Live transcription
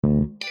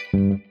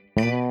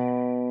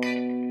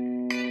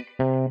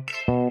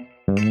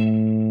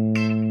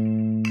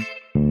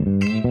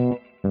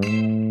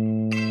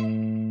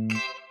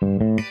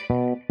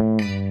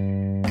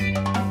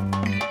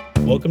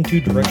Welcome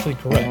to Directionally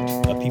Correct,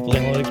 a People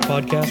Analytics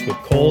podcast with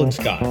Cole and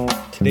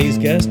Scott. Today's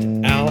guest,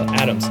 Al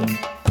Adamsen.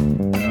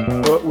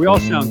 We all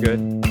sound good.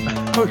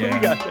 What do you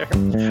got there?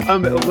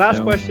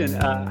 Last question.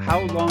 How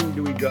long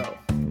do we go?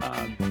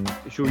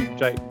 Should we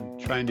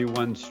try and do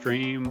one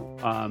stream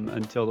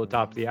until the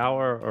top of the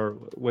hour, or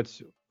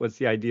what's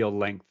the ideal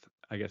length,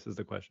 I guess is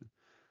the question.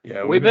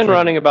 Yeah, we've been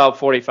running about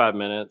 45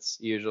 minutes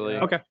usually.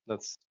 Okay.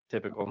 That's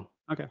typical.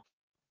 Okay.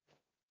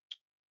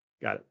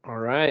 Got it. All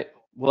right.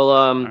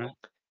 Well,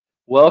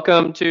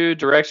 welcome to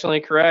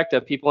Directionally Correct,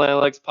 a People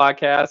Analytics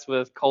podcast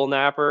with Cole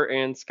Napper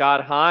and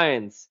Scott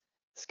Hines.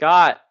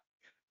 Scott,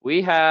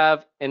 we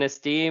have an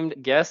esteemed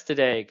guest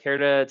today. Care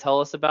to tell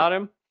us about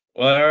him?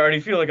 Well, I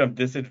already feel like I'm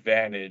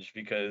disadvantaged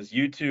because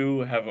you two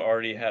have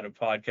already had a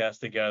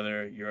podcast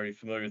together. You're already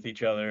familiar with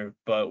each other.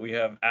 But we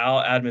have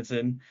Al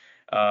Adamsen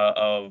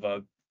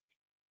of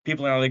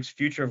People Analytics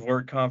Future of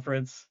Work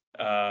Conference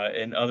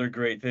and other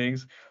great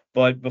things.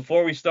 But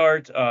before we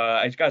start,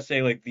 I just got to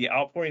say, like, the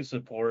outpouring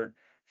support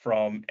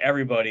from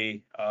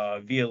everybody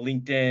via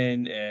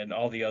LinkedIn and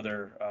all the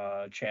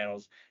other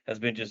channels has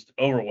been just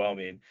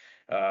overwhelming.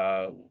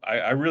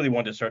 I really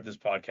wanted to start this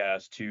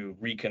podcast to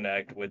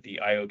reconnect with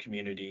the IO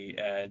community,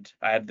 and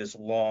I had this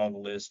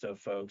long list of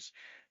folks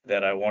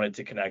that I wanted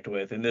to connect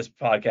with, and this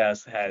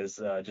podcast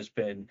has just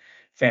been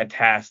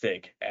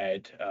fantastic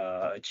at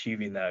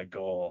achieving that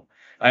goal.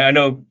 I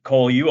know,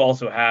 Cole, you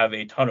also have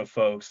a ton of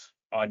folks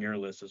on your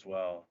list as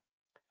well.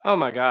 Oh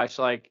my gosh,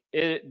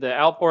 the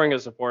outpouring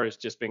of support has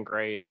just been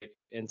great.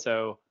 And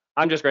so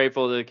I'm just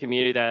grateful to the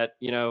community that,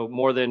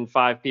 more than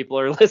 5 people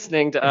are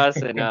listening to us,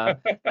 and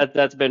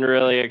that's been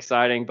really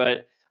exciting.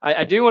 But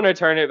I do want to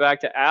turn it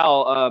back to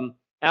Al.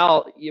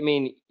 Al,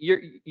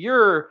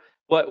 you're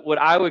what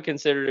I would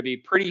consider to be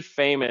pretty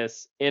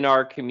famous in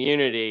our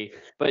community.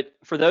 But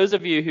for those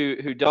of you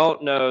who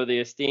don't know the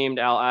esteemed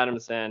Al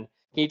Adamsen, can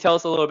you tell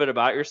us a little bit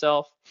about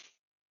yourself?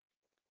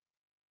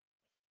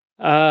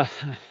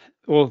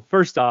 Well,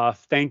 first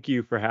off, thank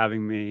you for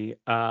having me.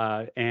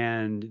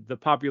 And the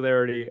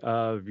popularity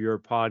of your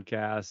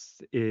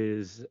podcast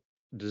is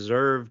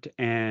deserved,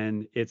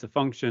 and it's a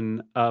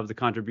function of the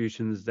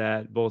contributions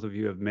that both of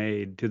you have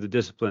made to the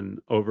discipline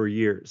over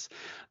years.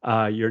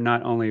 You're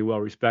not only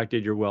well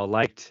respected, you're well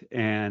liked,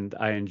 and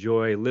I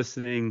enjoy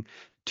listening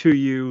to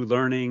you,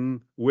 learning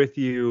with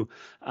you.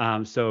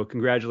 So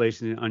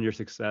congratulations on your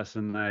success,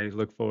 and I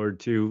look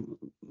forward to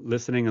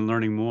listening and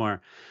learning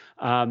more.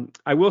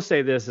 I will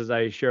say this as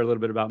I share a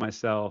little bit about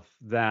myself,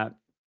 that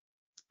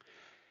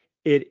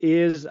it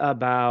is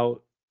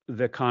about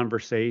the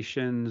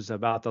conversations,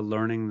 about the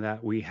learning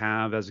that we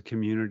have as a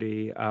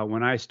community.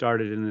 When I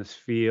started in this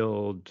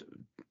field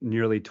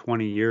nearly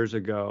 20 years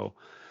ago,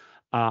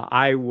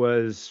 I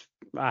was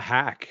a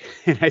hack,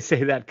 and I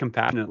say that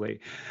compassionately.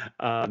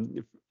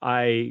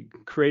 I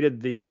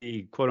created the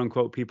quote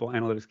unquote people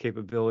analytics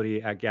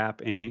capability at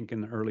Gap Inc.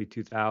 in the early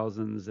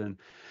 2000s. And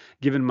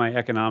given my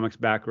economics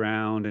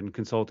background and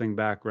consulting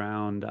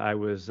background, I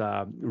was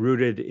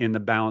rooted in the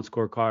balanced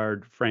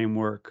scorecard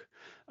framework,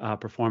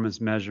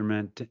 performance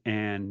measurement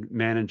and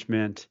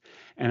management.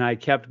 And I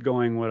kept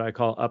going what I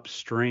call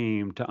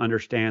upstream to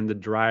understand the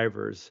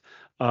drivers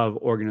of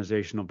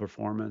organizational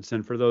performance.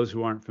 And for those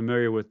who aren't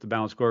familiar with the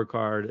balanced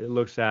scorecard, it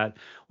looks at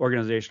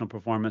organizational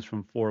performance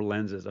from 4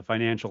 lenses: a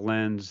financial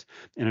lens,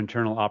 an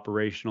internal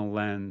operational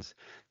lens,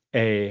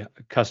 a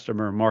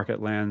customer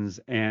market lens,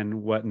 and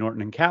what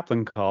Norton and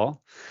Kaplan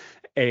call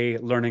a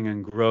learning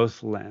and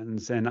growth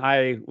lens. And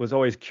I was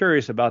always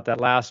curious about that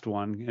last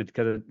one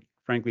because it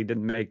frankly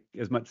didn't make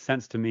as much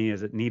sense to me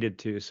as it needed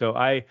to. So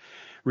I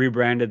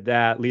rebranded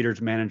that leaders,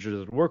 managers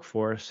of the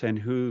workforce. And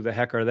who the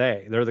heck are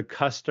they? They're the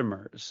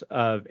customers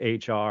of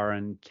HR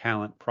and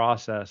talent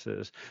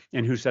processes.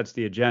 And who sets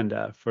the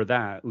agenda for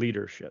that?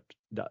 Leadership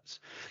does.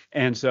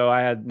 And so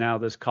I had now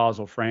this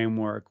causal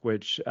framework,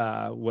 which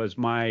was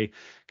my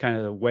kind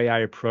of the way I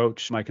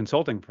approached my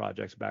consulting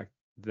projects back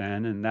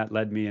then. And that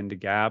led me into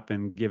Gap.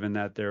 And given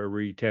that they're a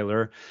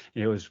retailer,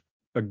 it was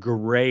a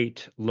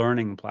great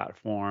learning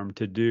platform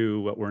to do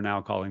what we're now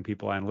calling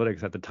people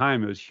analytics. At the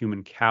time, it was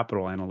human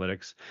capital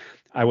analytics.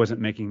 I wasn't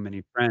making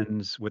many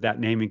friends with that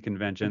naming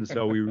convention,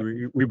 so we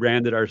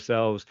rebranded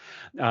ourselves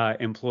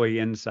Employee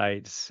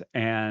Insights,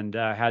 and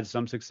had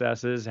some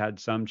successes, had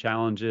some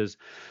challenges,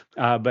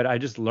 but I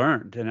just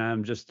learned, and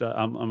I'm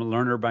a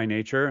learner by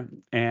nature,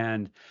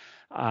 and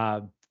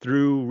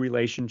through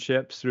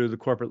relationships, through the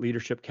Corporate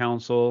Leadership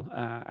Council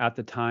at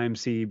the time,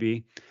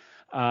 CEB.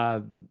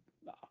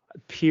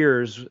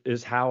 Peers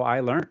is how I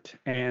learned.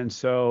 And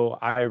so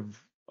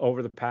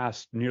over the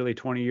past nearly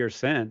 20 years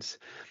since,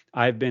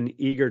 I've been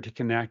eager to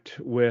connect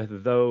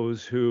with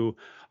those who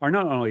are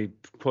not only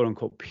quote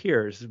unquote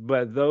peers,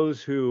 but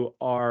those who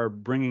are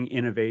bringing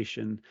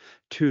innovation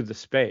to the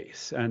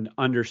space and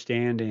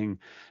understanding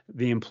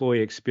the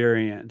employee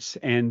experience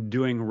and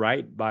doing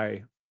right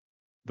by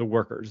the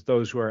workers,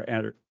 those who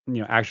are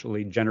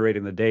actually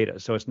generating the data.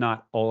 So it's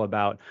not all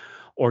about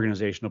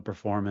organizational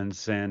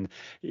performance and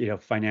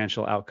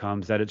financial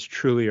outcomes, that it's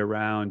truly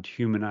around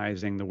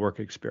humanizing the work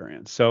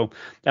experience. So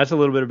that's a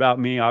little bit about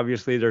me.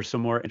 Obviously there's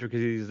some more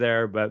intricacies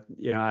there, but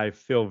I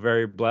feel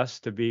very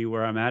blessed to be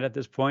where I'm at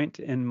this point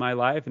in my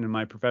life and in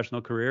my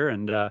professional career,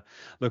 and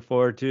look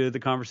forward to the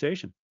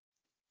conversation.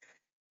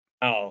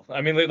 Oh,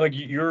 I mean, like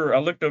I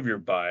looked over your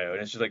bio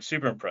and it's just like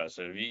super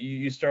impressive.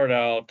 You start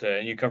out,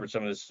 and you covered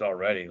some of this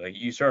already. Like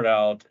you start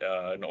out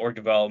in org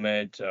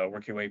development,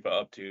 work your way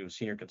up to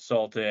senior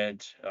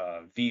consultant,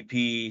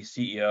 VP,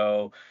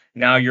 CEO.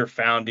 Now you're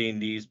founding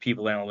these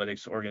people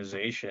analytics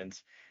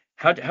organizations.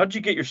 How'd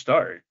you get your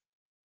start?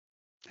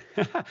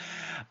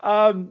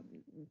 um,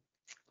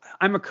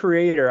 I'm a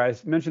creator. I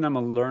mentioned I'm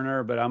a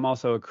learner, but I'm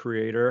also a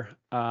creator.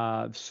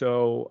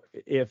 So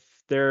if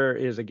there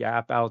is a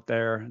gap out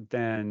there,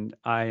 then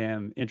I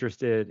am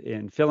interested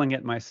in filling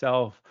it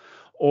myself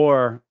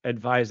or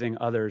advising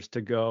others to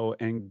go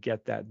and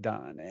get that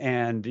done.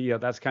 And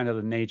that's kind of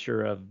the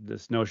nature of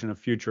this notion of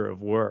future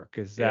of work,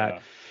 is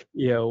that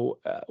Yeah.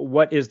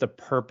 what is the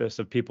purpose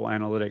of people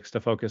analytics, to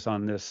focus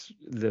on this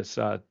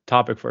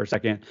topic for a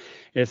second.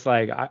 It's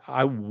like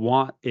I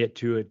want it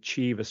to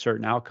achieve a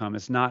certain outcome.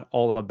 It's not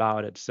all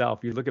about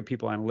itself. You look at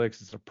people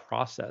analytics, it's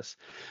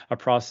a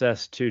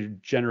process to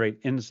generate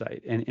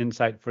insight, and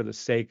insight for the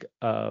sake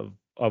of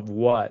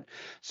what.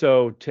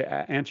 So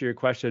to answer your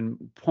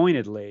question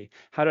pointedly,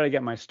 how did I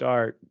get my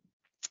start?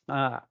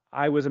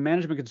 I was a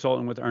management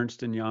consultant with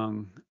Ernst and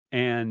Young,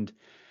 and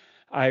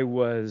I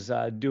was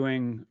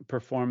doing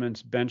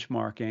performance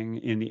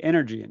benchmarking in the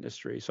energy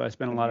industry. So I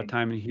spent a lot of Hmm.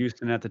 time in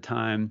Houston at the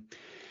time.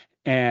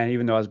 And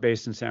even though I was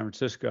based in San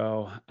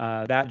Francisco,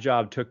 that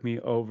job took me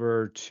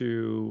over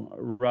to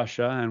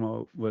Russia, and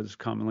what was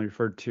commonly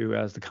referred to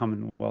as the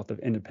Commonwealth of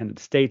Independent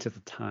States at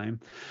the time.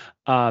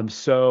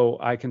 So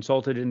I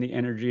consulted in the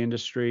energy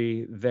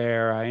industry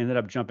there. I ended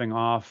up jumping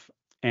off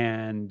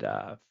and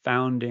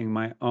founding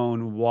my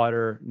own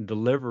water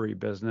delivery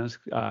business,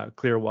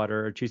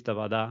 Clearwater Chista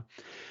Voda,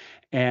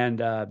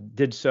 and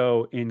did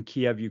so in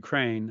Kiev,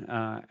 Ukraine,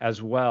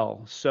 as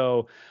well.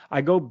 So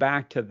I go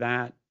back to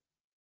that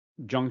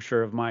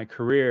juncture of my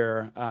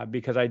career,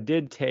 because I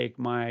did take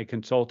my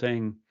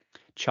consulting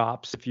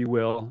chops, if you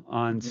will,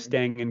 on Hmm.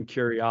 staying in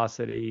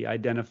curiosity,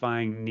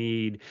 identifying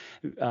need,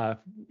 uh,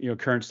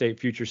 current state,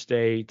 future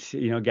state,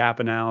 gap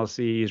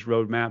analyses,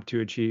 roadmap to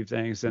achieve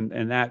things,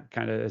 and that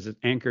kind of has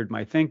anchored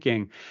my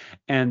thinking,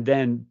 and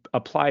then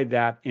applied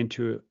that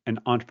into an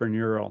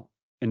entrepreneurial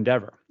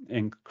endeavor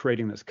in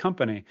creating this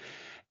company.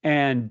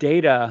 And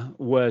data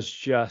was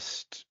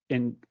just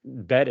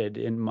embedded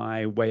in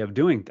my way of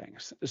doing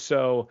things.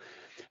 So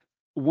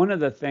one of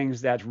the things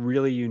that's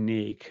really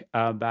unique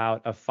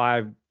about a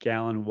 5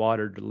 gallon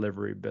water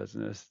delivery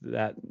business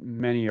that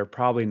many are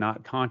probably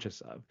not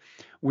conscious of,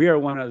 we are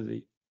one of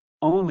the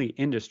only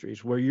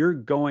industries where you're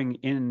going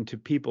into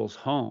people's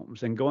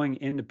homes and going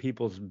into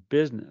people's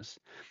business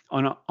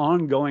on an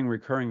ongoing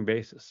recurring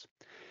basis.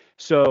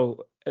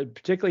 So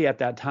particularly at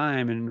that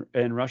time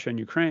in Russia and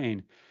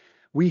Ukraine,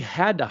 we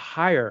had to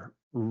hire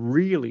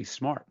really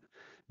smart,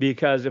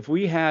 because if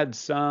we had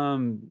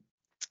some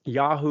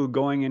Yahoo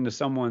going into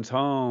someone's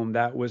home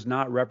that was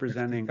not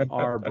representing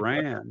our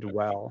brand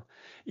well,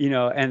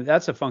 and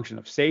that's a function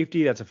of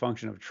safety, that's a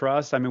function of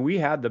trust. I mean, we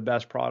had the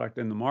best product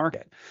in the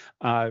market,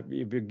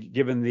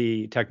 given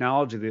the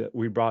technology that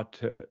we brought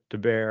to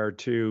bear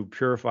to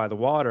purify the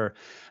water.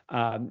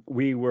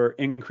 We were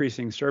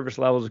increasing service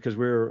levels because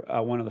we were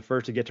one of the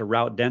first to get to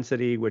route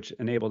density, which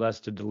enabled us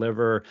to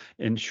deliver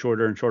in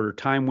shorter and shorter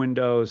time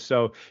windows.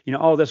 So,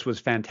 all this was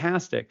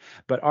fantastic,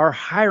 but our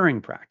hiring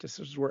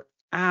practices were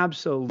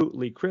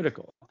absolutely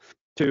critical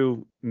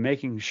to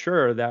making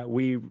sure that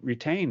we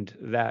retained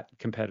that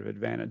competitive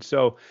advantage.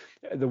 So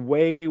the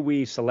way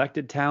we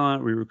selected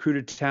talent, we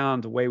recruited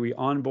talent, the way we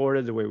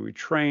onboarded, the way we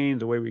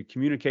trained, the way we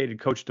communicated,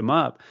 coached them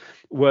up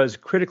was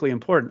critically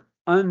important.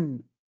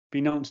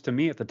 Unbeknownst to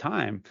me at the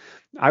time,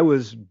 I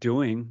was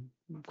doing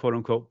quote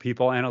unquote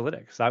people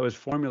analytics. I was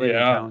formulating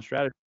Yeah. talent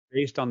strategy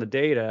based on the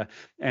data,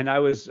 and I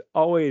was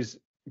always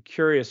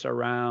curious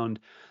around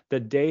the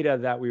data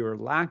that we were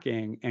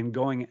lacking and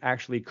going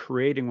actually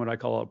creating what I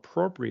call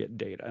appropriate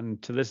data.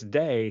 And to this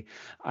day,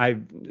 I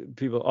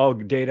people, oh,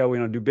 data, we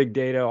don't do big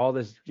data, all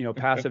this,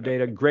 passive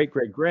data, great,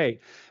 great,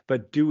 great.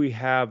 But do we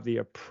have the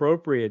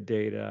appropriate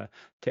data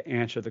to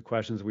answer the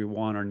questions we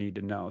want or need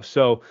to know?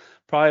 So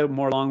probably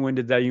more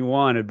long-winded than you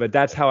wanted, but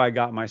that's how I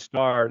got my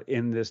start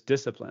in this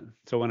discipline.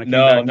 So when I came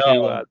No, back to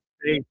no.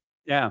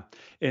 yeah,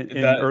 in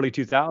That early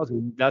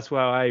 2000, that's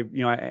why I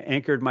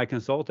anchored my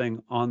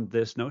consulting on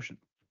this notion.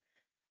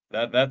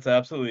 that's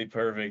absolutely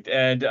perfect.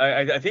 And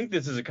I think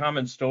this is a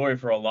common story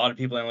for a lot of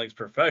people analytics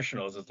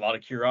professionals. It's a lot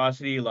of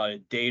curiosity, a lot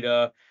of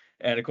data,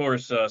 and of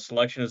course,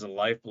 selection is the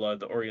lifeblood of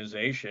the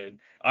organization.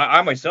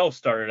 I myself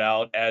started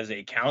out as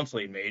a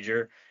counseling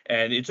major,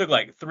 and it took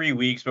like 3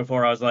 weeks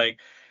before I was like,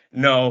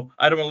 no,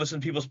 I don't want to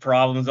listen to people's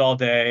problems all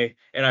day.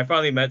 And I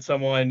finally met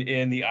someone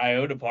in the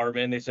IO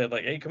department, and they said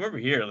like, hey, come over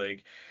here,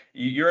 like.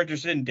 you're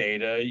interested in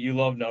data, you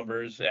love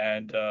numbers,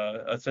 and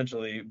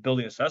essentially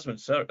building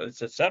assessments,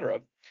 etc.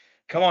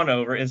 Come on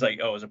over. It's like,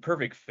 oh, it's a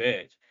perfect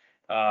fit.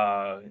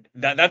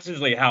 That's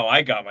usually how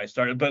I got my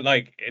started. But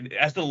like,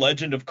 as the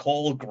legend of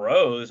Cole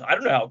grows, I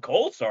don't know how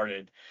Cole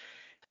started.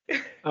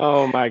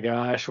 Oh my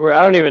gosh.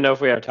 I don't even know if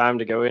we have time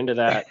to go into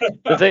that.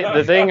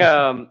 The thing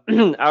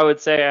I would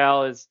say,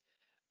 Al, is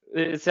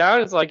it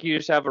sounds like you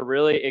just have a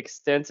really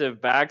extensive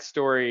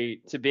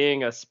backstory to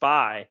being a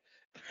spy.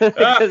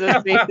 Because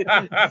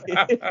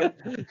I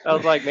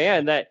was like,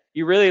 man, that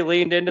you really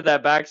leaned into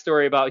that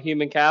backstory about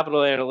human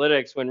capital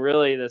analytics when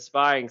really the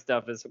spying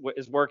stuff is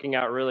working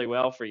out really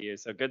well for you.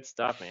 So good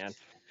stuff, man.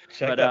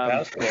 Check But that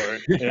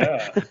passport.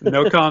 Yeah.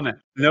 No comment.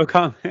 No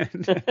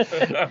comment. No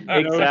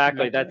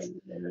exactly.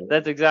 comment.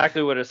 That's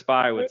exactly what a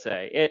spy would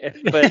say.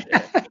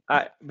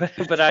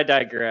 But I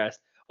digress.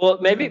 Well,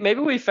 maybe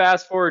we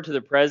fast forward to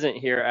the present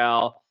here,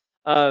 Al,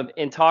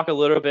 and talk a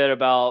little bit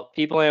about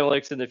people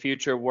analytics in the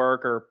future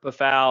work, or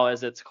PFAL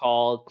as it's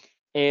called,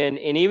 and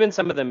even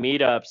some of the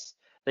meetups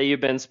that you've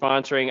been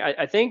sponsoring.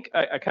 I think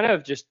I kind of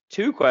have just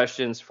two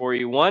questions for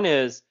you. One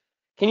is,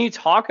 can you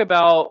talk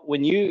about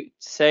when you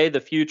say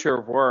the future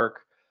of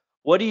work,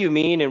 what do you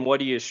mean and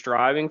what are you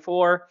striving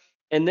for?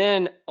 And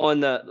then on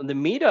the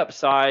meetup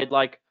side,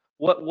 like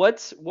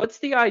what's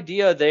the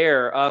idea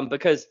there?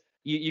 Because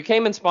you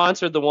came and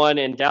sponsored the one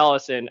in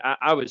Dallas, and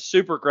I was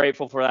super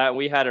grateful for that. And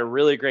we had a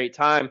really great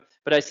time.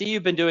 But I see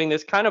you've been doing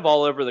this kind of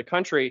all over the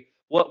country.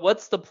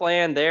 What's the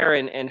plan there,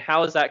 and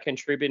how is that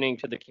contributing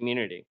to the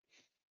community?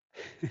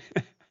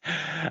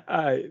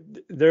 uh,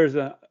 there's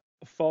a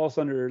false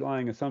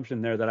underlying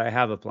assumption there that I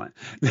have a plan.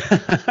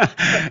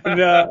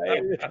 No,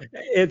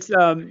 it's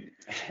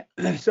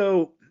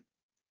so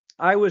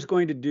I was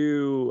going to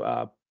do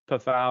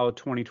PFAO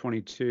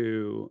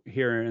 2022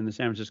 here in the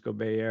San Francisco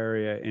Bay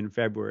Area in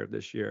February of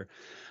this year.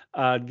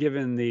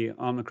 Given the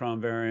Omicron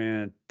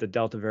variant, the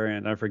Delta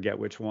variant, I forget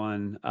which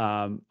one,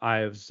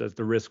 I said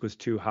the risk was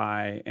too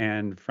high.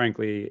 And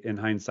frankly, in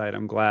hindsight,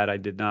 I'm glad I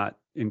did not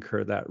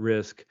incur that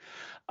risk.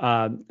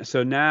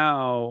 So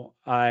now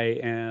I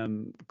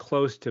am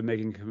close to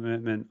making a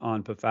commitment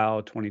on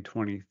PFAO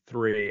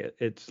 2023.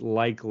 It's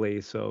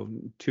likely, so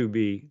to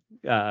be,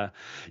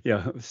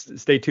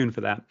 stay tuned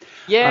for that.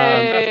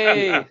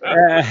 Yay!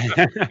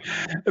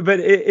 But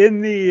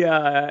in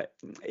the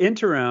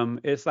interim,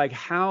 it's like,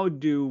 how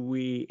do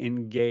we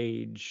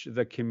engage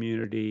the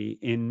community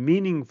in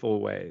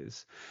meaningful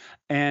ways?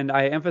 And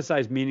I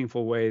emphasize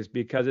meaningful ways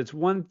because it's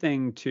one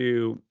thing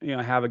to,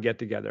 have a get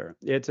together.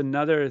 It's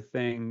another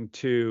thing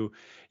to,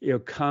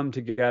 come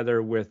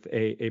together with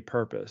a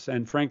purpose.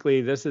 And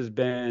frankly, this has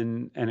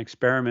been an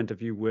experiment,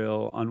 if you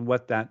will, on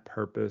what that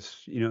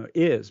purpose,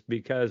 is,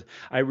 because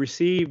I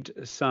received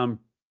some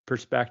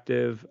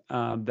perspective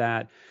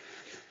that,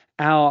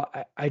 Al,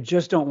 I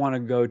just don't want to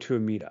go to a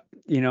meetup.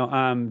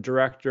 I'm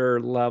director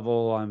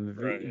level, I'm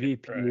Right,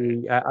 VP.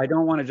 right. I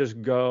don't want to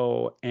just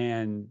go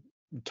and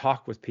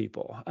talk with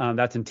people.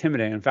 That's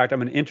intimidating. In fact,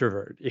 I'm an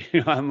introvert.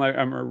 I'm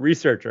a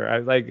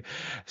researcher.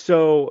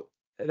 So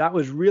that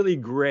was really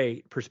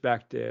great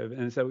perspective.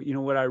 And so,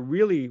 what I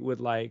really would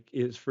like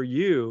is for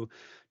you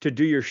to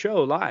do your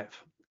show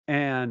live.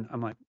 And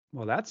I'm like,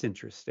 well, that's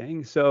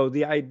interesting. So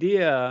the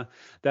idea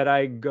that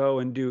I go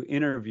and do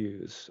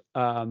interviews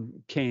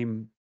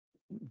came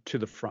to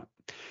the front.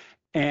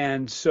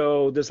 And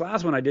so this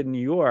last one I did in New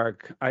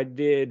York, I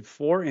did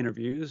 4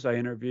 interviews. I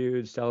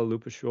interviewed Stella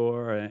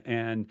Lupashore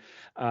and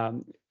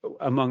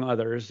among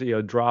others,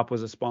 Drop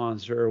was a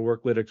sponsor,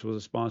 Worklytics was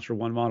a sponsor,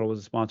 One Model was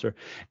a sponsor.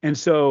 And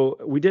so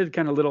we did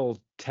kind of little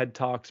TED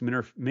Talks,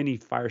 mini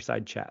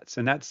fireside chats,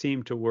 and that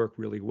seemed to work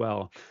really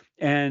well.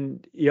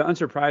 And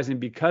unsurprising,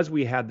 because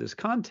we had this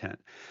content,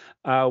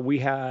 we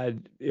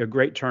had a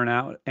great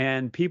turnout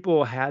and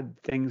people had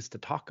things to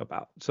talk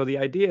about. So the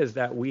idea is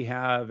that we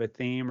have a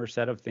theme or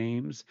set of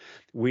themes.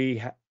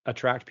 We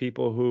attract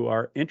people who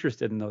are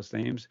interested in those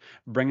themes,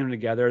 bring them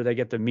together. They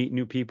get to meet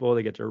new people.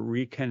 They get to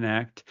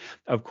reconnect.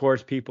 Of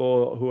course,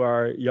 people who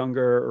are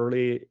younger,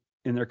 early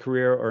in their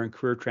career or in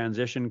career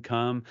transition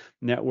come,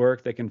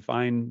 network, they can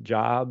find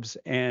jobs.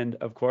 And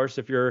of course,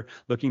 if you're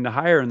looking to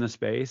hire in the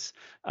space,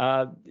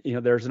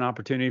 there's an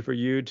opportunity for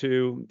you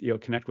to,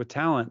 connect with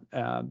talent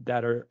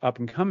that are up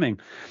and coming.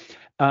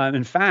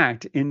 In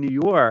fact, in New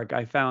York,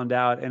 I found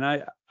out, and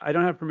I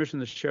don't have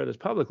permission to share this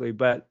publicly,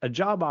 but a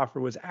job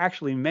offer was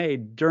actually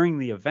made during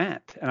the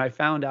event. And I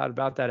found out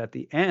about that at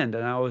the end.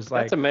 And I was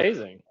That's like,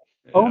 amazing.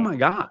 oh Yeah. my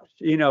gosh,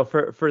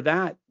 for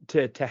that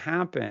to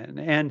happen.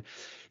 And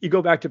you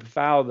go back to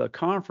PFAL, the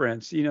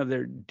conference,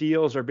 their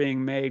deals are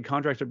being made,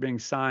 contracts are being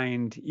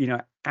signed,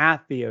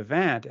 at the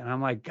event. And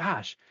I'm like,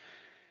 gosh,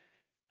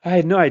 I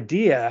had no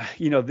idea,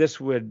 this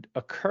would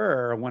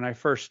occur when I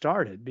first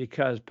started,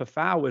 because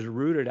PFAL was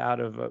rooted out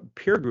of a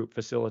peer group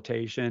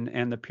facilitation,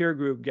 and the peer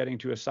group getting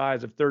to a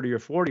size of 30 or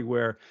 40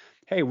 where,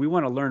 hey, we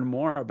want to learn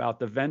more about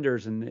the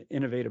vendors and the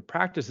innovative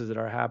practices that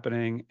are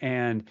happening.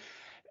 And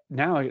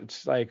now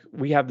it's like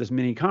we have this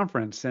mini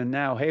conference, and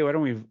now, hey, why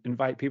don't we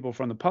invite people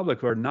from the public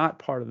who are not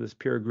part of this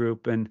peer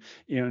group? And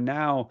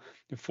now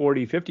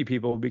 40, 50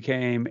 people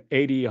became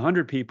 80,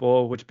 100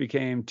 people, which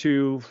became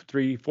 2,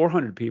 3,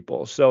 400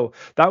 people. So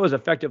that was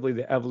effectively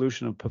the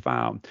evolution of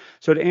Profound.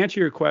 So to answer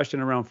your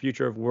question around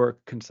future of work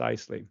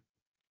concisely,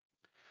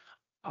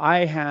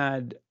 I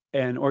had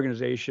an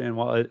organization,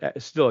 well,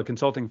 still a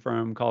consulting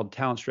firm called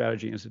Talent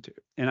Strategy Institute,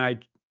 and I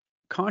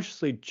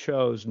consciously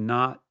chose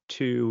not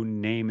to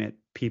name it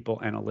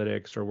people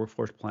analytics or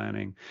workforce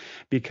planning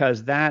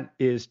because that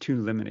is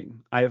too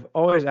limiting. I've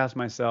always asked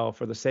myself,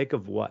 for the sake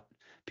of what?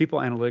 People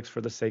analytics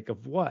for the sake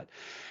of what?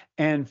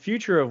 And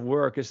future of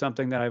work is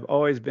something that I've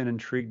always been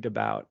intrigued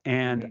about.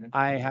 And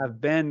I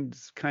have been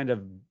kind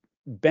of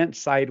bent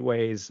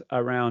sideways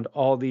around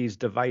all these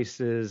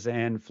devices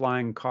and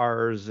flying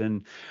cars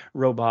and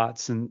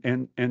robots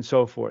and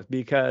so forth,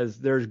 because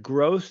there's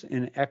gross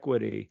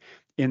inequity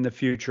in the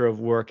future of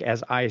work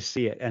as I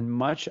see it. And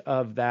much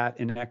of that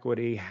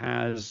inequity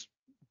has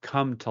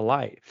come to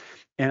light.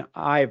 And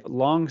I've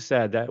long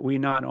said that we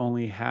not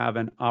only have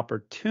an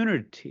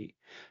opportunity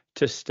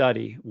to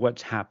study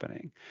what's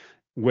happening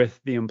with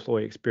the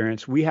employee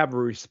experience, we have a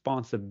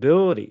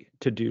responsibility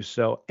to do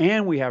so,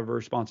 and we have a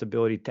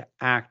responsibility to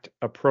act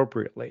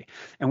appropriately.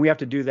 And we have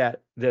to do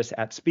this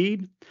at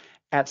speed,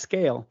 at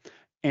scale,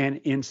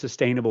 and in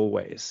sustainable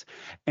ways.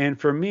 And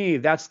for me,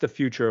 that's the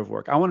future of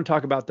work. I want to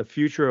talk about the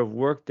future of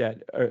work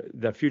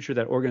the future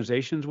that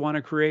organizations want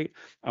to create.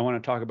 I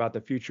want to talk about the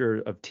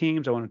future of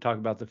teams. I want to talk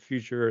about the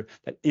future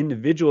that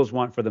individuals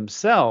want for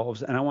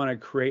themselves. And I want to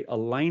create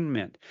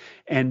alignment.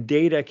 And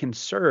data can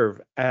serve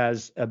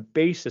as a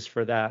basis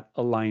for that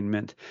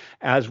alignment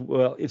as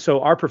well. So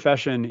our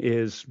profession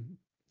is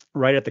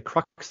right at the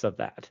crux of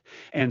that.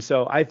 And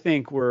so I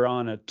think we're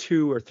on a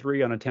 2 or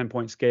 3 on a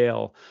 10-point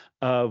scale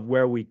of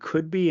where we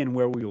could be and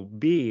where we will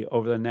be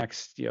over the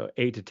next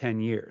 8 to 10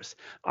 years.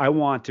 I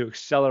want to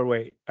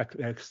accelerate our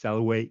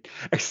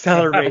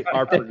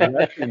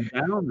progression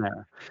down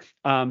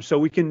there, so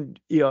we can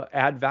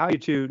add value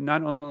to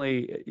not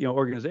only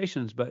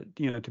organizations but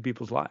to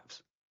people's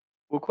lives.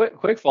 Well,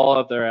 quick follow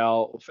up there,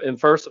 Al. And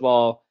first of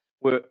all,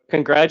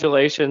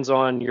 congratulations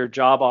on your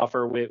job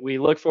offer. We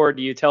look forward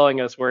to you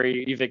telling us where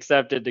you've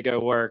accepted to go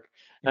work.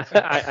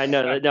 I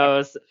know that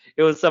no,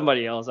 it was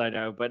somebody else, I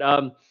know. But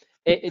on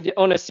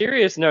a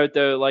serious note,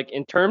 though, like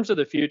in terms of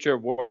the future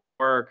of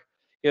work,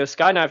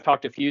 Scott and I have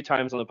talked a few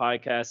times on the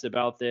podcast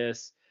about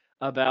this,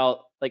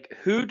 about like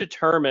who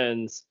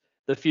determines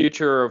the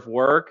future of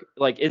work.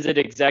 Like, is it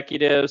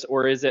executives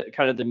or is it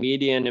kind of the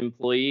median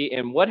employee?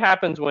 And what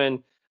happens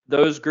when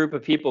those group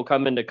of people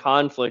come into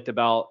conflict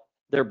about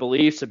their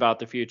beliefs about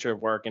the future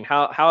of work? And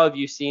how have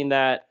you seen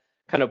that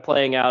kind of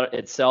playing out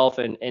itself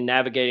and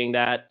navigating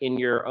that in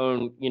your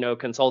own,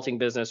 consulting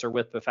business or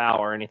with PFAO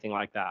or anything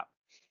like that?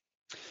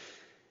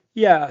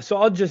 Yeah, so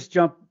I'll just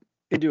jump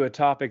into a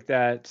topic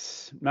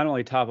that's not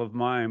only top of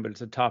mind, but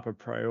it's a top of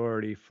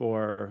priority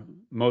for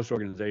most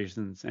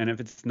organizations. And if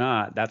it's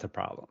not, that's a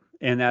problem.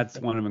 And that's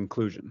one of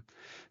inclusion.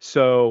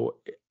 So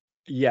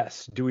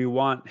yes, do we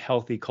want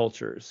healthy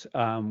cultures?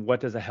 What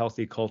does a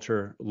healthy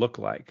culture look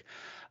like?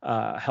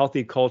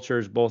 Healthy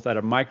cultures, both at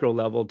a micro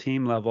level,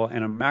 team level,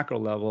 and a macro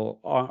level,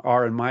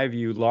 are, in my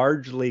view,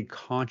 largely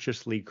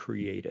consciously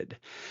created.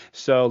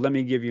 So let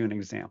me give you an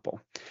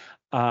example.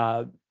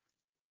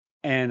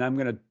 And I'm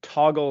going to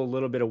toggle a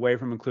little bit away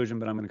from inclusion,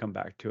 but I'm going to come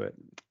back to it.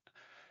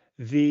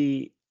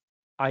 The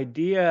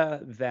idea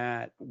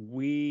that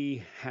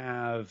we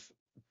have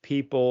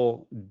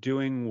people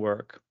doing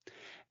work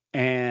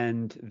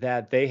and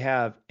that they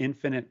have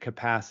infinite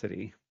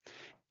capacity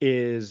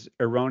is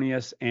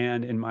erroneous,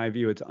 and in my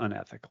view, it's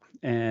unethical.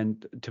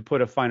 And to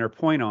put a finer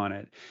point on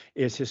it,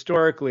 is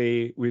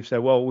historically we've said,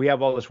 well, we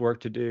have all this work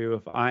to do.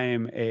 If I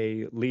am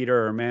a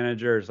leader or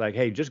manager, it's like,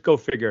 hey, just go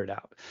figure it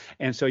out.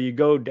 And so you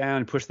go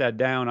down, push that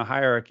down a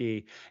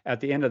hierarchy. At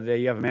the end of the day,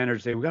 you have a manager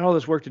say, we got all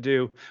this work to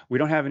do. We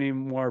don't have any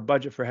more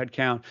budget for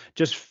headcount.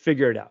 Just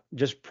figure it out.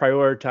 Just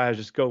prioritize.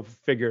 Just go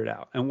figure it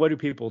out. And what do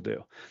people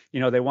do?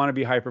 They want to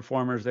be high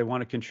performers. They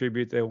want to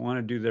contribute. They want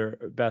to do their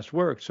best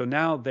work. So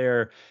now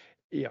they're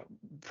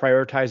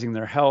prioritizing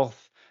their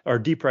health or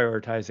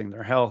deprioritizing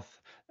their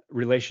health,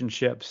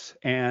 relationships,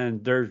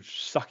 and they're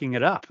sucking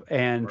it up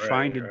and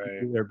trying to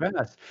do their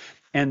best.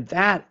 And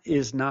that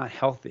is not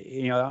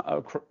healthy.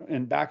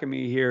 And back of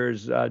me here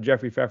is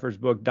Jeffrey Pfeffer's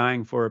book,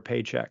 Dying for a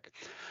Paycheck.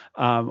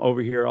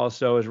 Over here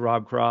also is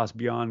Rob Cross,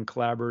 Beyond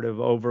Collaborative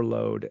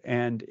Overload,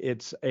 and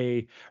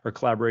or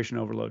collaboration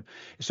overload.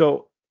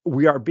 So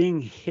we are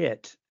being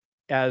hit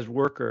as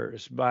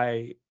workers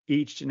by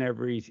each and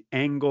every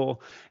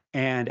angle.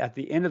 And at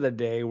the end of the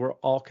day, we're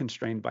all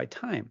constrained by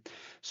time.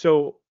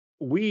 So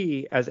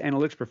we, as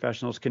analytics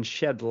professionals, can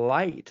shed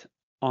light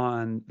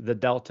on the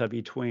delta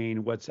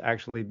between what's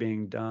actually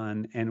being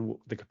done and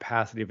the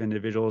capacity of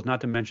individuals,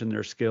 not to mention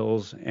their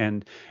skills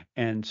and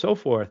so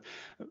forth.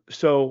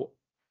 So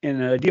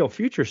in an ideal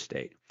future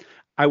state,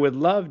 I would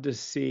love to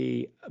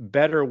see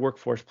better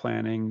workforce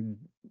planning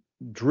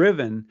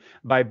driven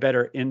by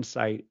better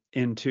insight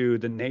into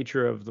the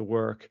nature of the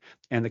work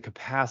and the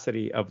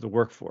capacity of the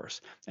workforce.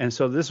 And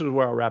so this is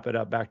where I'll wrap it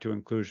up back to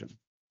inclusion.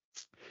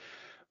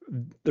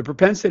 The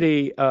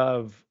propensity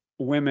of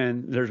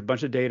women, there's a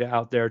bunch of data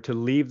out there to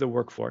leave the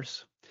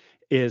workforce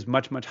is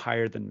much, much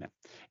higher than men.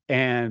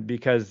 And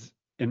because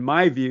in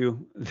my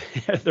view,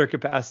 their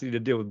capacity to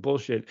deal with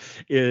bullshit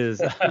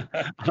is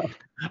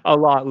a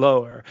lot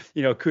lower.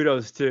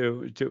 Kudos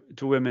to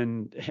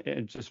women,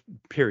 and just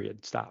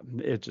period, stop.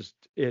 It's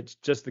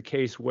just the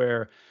case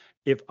where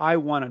if I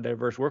want a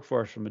diverse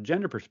workforce from a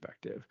gender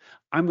perspective,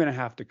 I'm going to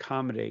have to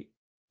accommodate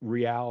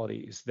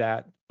realities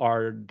that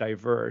are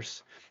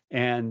diverse,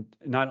 and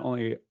not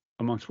only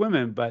amongst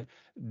women, but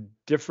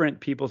different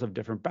peoples of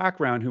different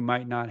background who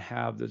might not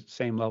have the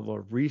same level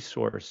of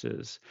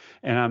resources.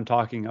 And I'm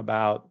talking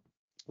about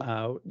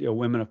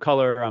women of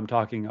color. I'm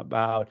talking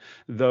about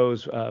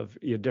those of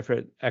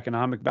different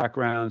economic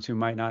backgrounds who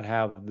might not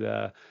have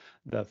the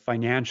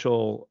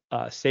financial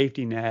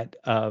safety net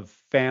of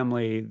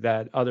family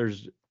that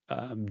others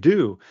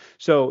do.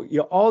 So,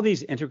 all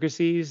these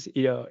intricacies,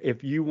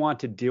 if you want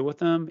to deal with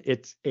them,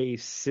 it's a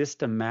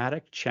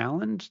systematic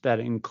challenge that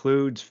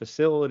includes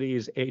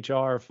facilities,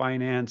 HR,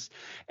 finance,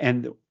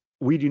 and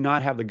we do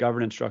not have the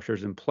governance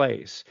structures in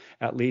place,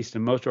 at least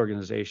in most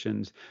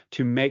organizations,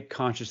 to make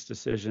conscious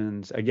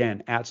decisions,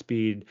 again, at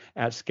speed,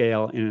 at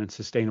scale, and in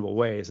sustainable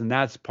ways. And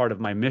that's part of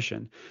my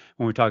mission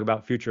when we talk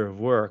about future of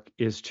work,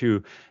 is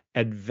to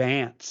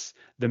advance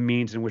the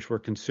means in which we're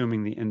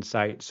consuming the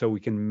insight so we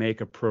can make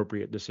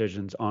appropriate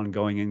decisions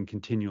ongoing and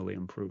continually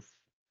improve.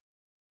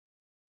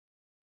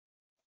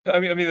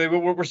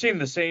 We're seeing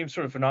the same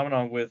sort of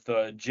phenomenon with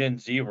Gen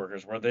Z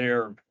workers, where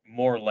they're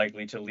more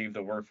likely to leave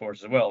the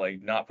workforce as well,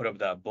 like not put up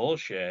with that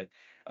bullshit.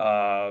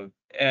 Uh,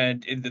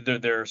 and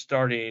they're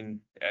starting.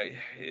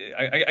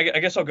 I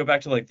guess I'll go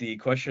back to like the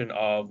question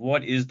of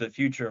what is the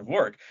future of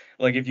work.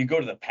 Like if you go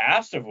to the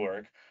past of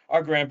work,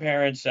 our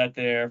grandparents sat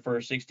there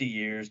for 60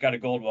 years, got a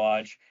gold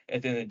watch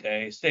at the end of the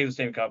day, stayed with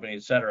the same company,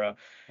 etc.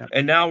 Yeah.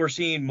 And now we're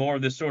seeing more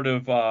of this sort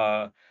of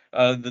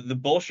the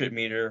bullshit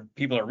meter.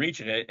 People are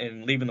reaching it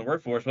and leaving the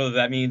workforce, whether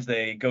that means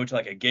they go to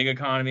like a gig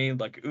economy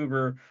like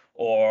Uber,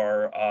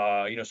 or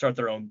start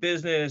their own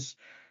business,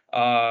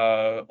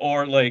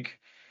 or like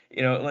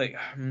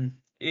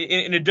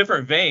in a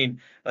different vein,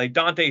 like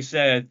Dante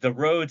said, the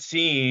road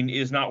scene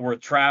is not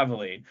worth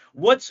traveling.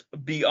 What's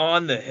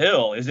beyond the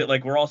hill? Is it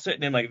like we're all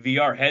sitting in like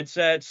VR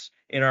headsets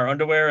in our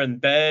underwear in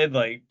bed,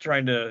 like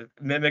trying to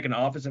mimic an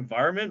office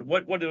environment?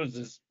 What does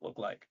this look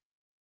like?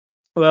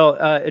 Well,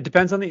 it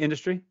depends on the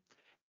industry.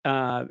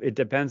 It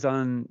depends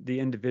on the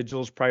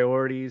individual's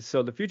priorities.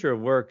 So the future of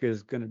work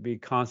is going to be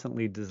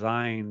constantly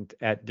designed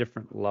at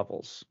different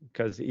levels,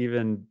 because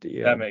even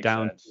That makes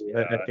down sense.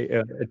 to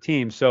Yeah. a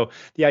team. So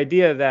the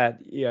idea that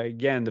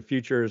again, the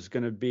future is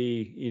going to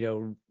be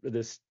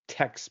this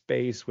tech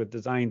space with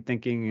design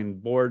thinking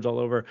and boards all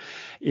over.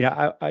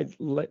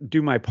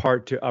 Do my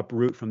part to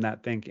uproot from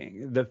that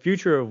thinking. The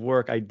future of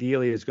work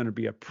ideally is going to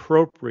be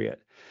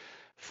appropriate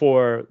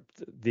for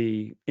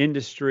the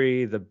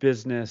industry, the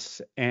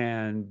business,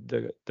 and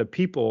the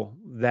people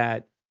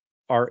that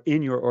are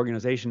in your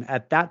organization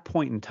at that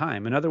point in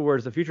time. In other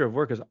words, the future of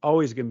work is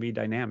always going to be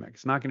dynamic.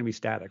 It's not going to be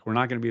static. We're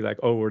not going to be like,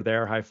 oh, we're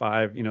there, high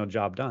five,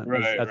 job done.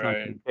 Right, That's not going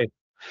right. to be the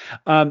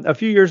case. A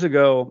few years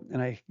ago, and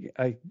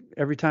I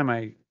every time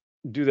I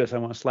do this, I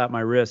want to slap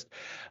my wrist.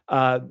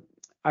 I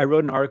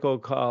wrote an article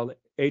called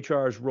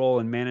HR's Role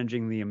in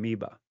Managing the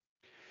Amoeba.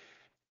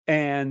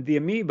 And the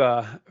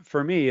amoeba,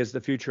 for me, is the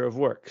future of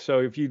work. So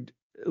if you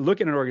look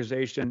at an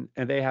organization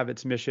and they have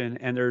its mission,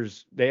 and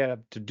they have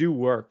to do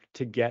work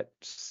to get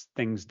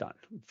things done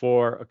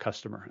for a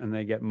customer, and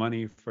they get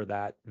money for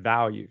that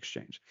value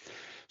exchange.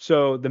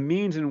 So the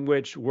means in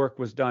which work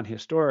was done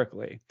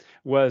historically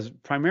was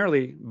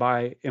primarily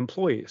by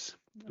employees,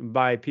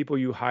 by people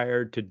you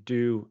hired to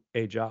do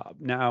a job.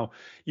 Now,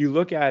 you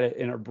look at it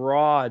in a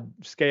broad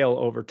scale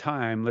over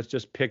time. Let's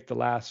just pick the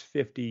last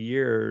 50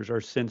 years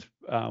or since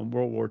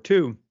World War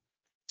II.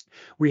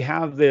 We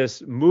have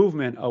this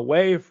movement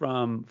away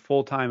from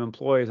full-time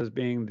employees as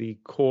being the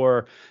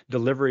core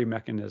delivery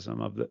mechanism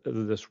of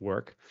this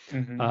work,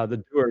 Hmm.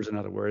 the doers, in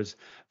other words.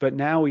 But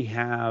now we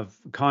have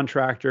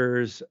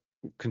contractors,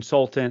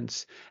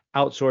 consultants,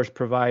 outsourced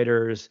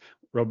providers,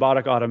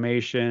 robotic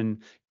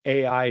automation,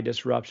 AI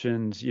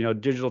disruptions,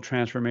 digital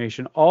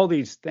transformation, all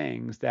these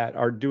things that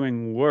are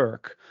doing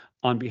work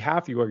on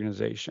behalf of the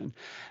organization.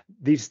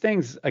 These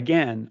things,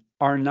 again,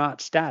 are not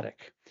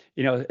static.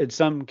 In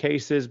some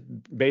cases,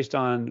 based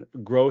on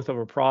growth of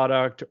a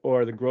product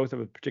or the growth of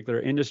a particular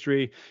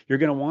industry, you're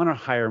going to want to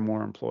hire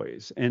more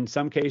employees. In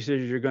some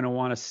cases, you're going to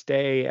want to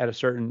stay at a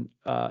certain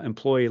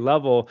employee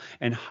level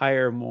and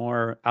hire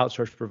more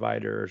outsourced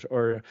providers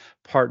or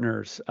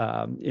partners.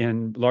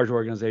 In large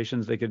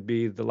organizations, they could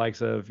be the likes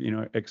of,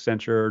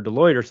 Accenture or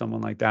Deloitte or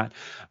someone like that.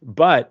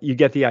 But you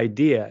get the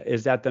idea,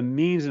 is that the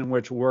means in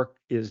which work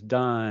is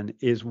done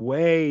is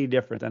way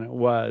different than it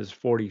was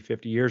 40,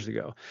 50 years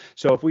ago.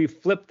 So if we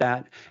flip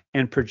that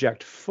and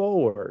project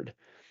forward,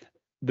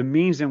 the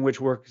means in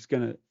which work is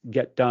going to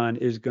get done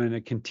is going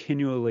to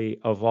continually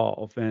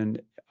evolve.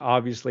 And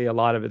obviously, a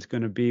lot of it's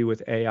going to be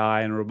with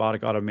AI and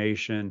robotic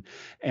automation,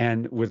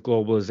 and with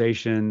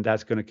globalization,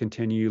 that's going to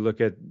continue. You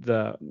look at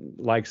the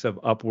likes of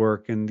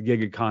Upwork and the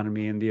gig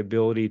economy and the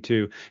ability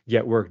to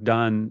get work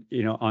done,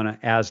 on an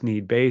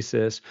as-need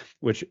basis,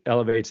 which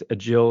elevates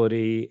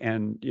agility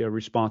and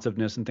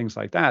responsiveness and things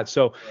like that.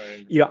 So,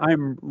 Right.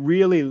 I'm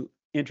really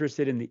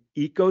interested in the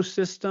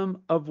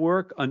ecosystem of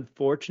work.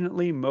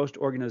 Unfortunately, most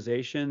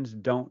organizations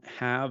don't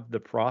have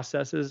the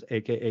processes,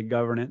 aka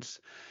governance,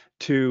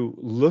 to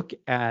look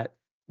at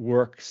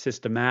work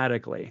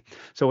systematically.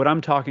 So what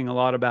I'm talking a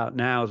lot about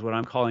now is what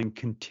I'm calling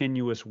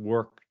continuous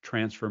work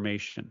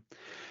transformation.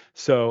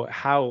 So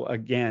how,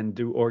 again,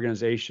 do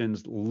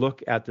organizations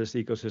look at this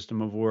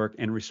ecosystem of work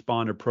and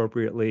respond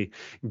appropriately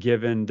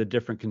given the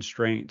different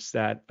constraints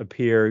that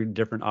appear,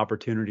 different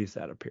opportunities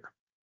that appear?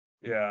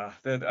 Yeah,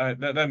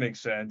 that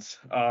makes sense.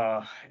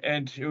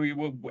 And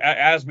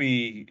as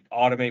we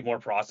automate more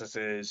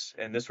processes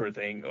and this sort of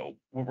thing,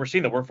 we're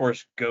seeing the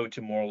workforce go to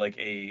more like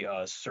a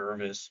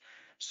service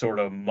sort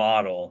of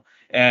model.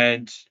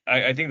 And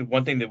I think the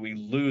one thing that we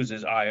lose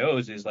as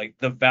IOs is like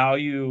the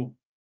value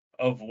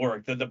of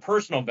work, the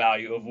personal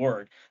value of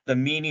work, the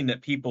meaning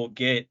that people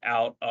get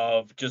out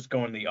of just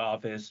going to the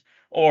office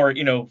or,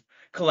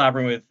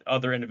 collaborating with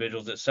other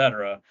individuals,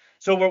 etc.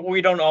 So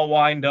we don't all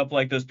wind up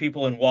like those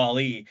people in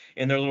Wall-E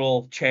in their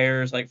little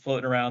chairs, like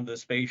floating around the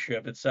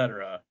spaceship,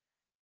 etc.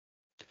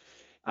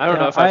 I don't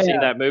know Yeah, if I've seen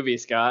that movie,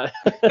 Scott.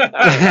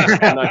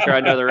 I'm not sure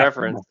I know the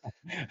reference.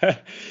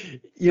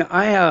 yeah,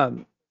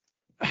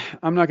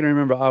 I'm not going to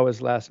remember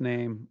Awa's last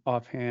name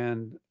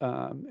offhand,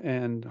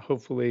 and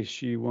hopefully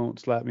she won't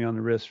slap me on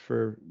the wrist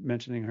for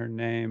mentioning her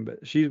name.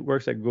 But she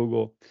works at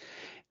Google,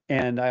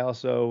 and I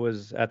also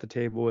was at the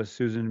table with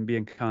Susan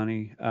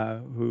Biancani,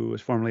 who was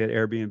formerly at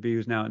Airbnb,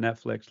 who's now at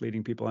Netflix,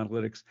 leading people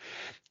analytics.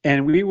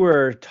 And we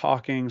were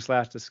talking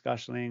slash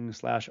discussing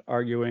slash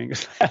arguing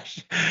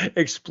slash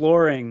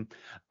exploring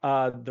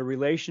the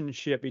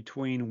relationship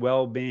between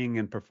well-being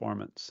and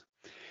performance.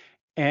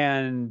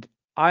 And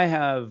I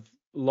have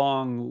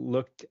long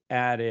looked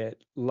at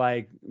it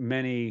like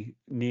many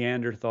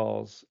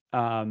Neanderthals,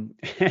 and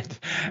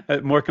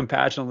more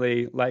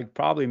compassionately, like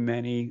probably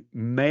many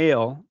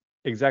male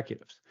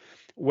executives,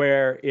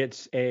 where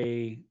it's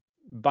a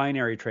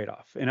binary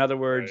trade-off. In other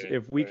words, Right,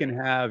 if we can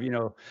right. have,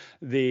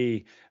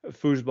 the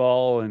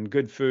foosball and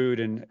good food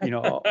and,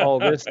 all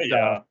this stuff,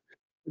 Yeah,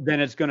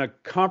 then it's going to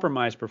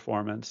compromise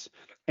performance.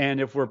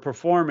 And if we're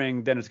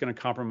performing, then it's going to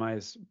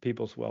compromise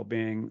people's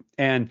well-being.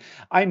 And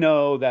I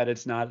know that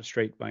it's not a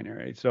straight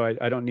binary, so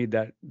I don't need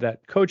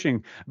that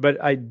coaching.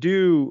 But I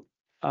do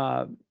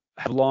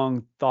have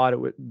long thought it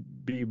would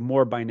be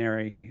more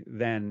binary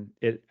than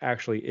it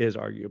actually is,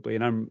 arguably.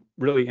 And I'm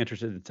really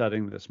interested in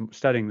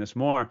studying this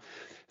more.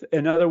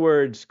 In other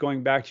words,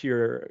 going back to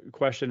your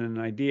question and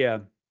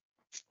idea,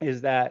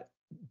 is that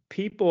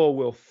people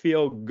will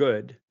feel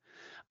good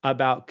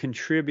about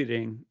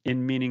contributing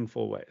in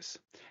meaningful ways.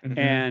 hmm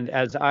And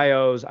as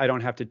IOs, I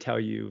don't have to tell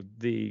you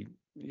the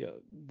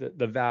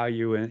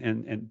value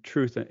and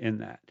truth in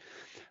that.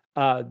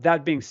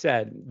 That being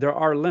said, there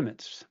are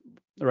limits,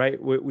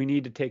 right? We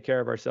need to take care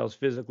of ourselves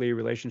physically,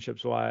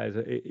 relationships wise,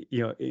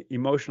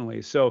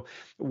 emotionally. So,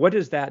 what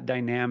does that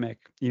dynamic,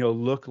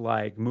 look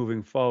like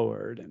moving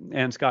forward?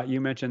 And Scott, you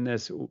mentioned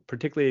this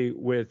particularly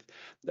with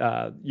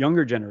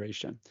younger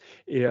generation.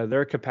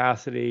 Their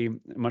capacity,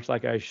 much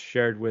like I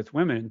shared with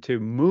women, to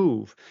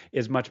move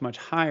is much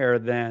higher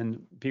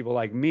than people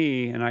like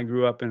me. And I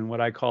grew up in what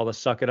I call the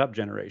suck it up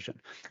generation.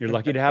 You're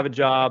lucky to have a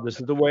job. This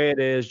is the way it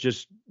is.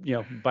 Just,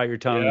 bite your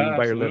tongue Yeah, and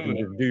bite your lip and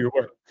absolutely. just do your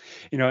work.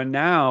 And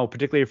now,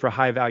 particularly for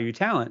high value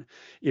talent,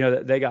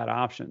 they got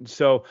options.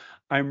 So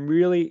I'm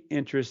really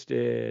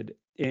interested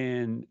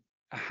in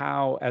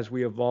how, as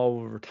we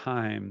evolve over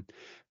time,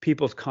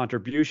 people's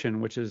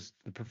contribution, which is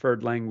the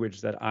preferred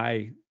language that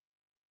I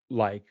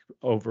like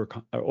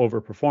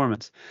over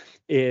performance,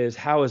 is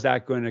how is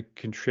that going to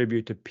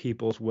contribute to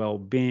people's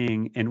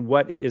well-being, and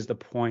what is the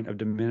point of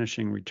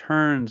diminishing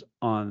returns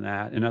on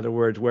that? In other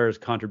words, where is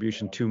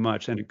contribution too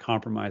much and it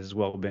compromises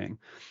well-being?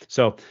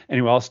 So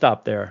anyway, I'll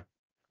stop there.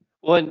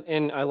 Well,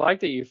 and I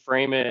like that you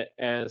frame it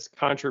as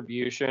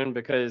contribution,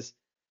 because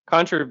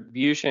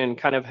contribution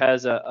kind of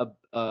has a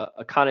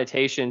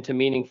connotation to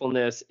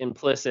meaningfulness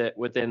implicit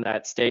within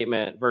that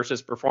statement,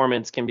 versus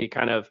performance can be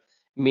kind of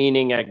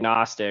meaning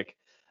agnostic.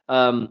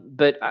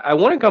 But I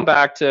want to come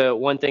back to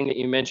one thing that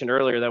you mentioned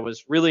earlier that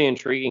was really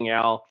intriguing,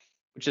 Al,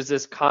 which is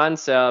this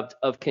concept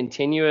of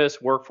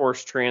continuous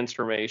workforce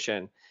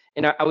transformation.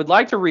 And I would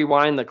like to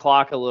rewind the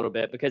clock a little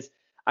bit, because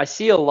I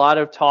see a lot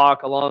of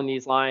talk along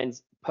these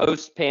lines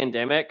post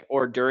pandemic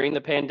or during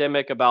the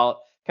pandemic about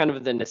kind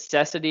of the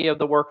necessity of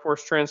the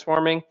workforce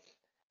transforming.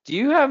 Do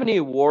you have any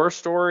war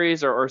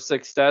stories or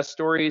success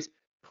stories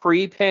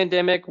pre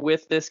pandemic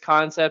with this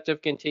concept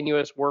of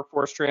continuous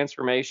workforce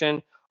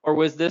transformation? Or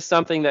was this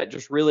something that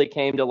just really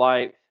came to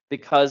light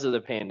because of the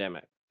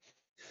pandemic?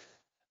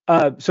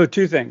 So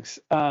two things.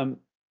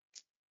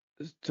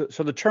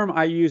 So the term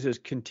I use is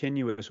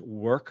continuous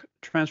work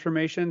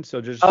transformation.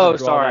 So just to Oh, draw that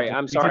sorry.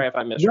 I'm sorry distinction. if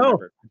I No,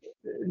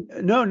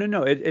 misremembered.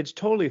 no. It's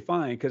totally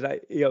fine because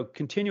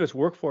continuous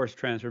workforce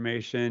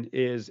transformation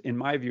is, in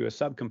my view, a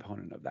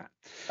subcomponent of that.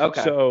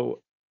 Okay,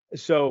 So,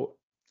 so,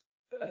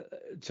 uh,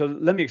 so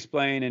let me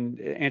explain and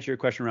answer your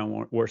question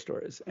around war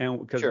stories, and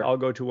because sure. I'll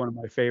go to one of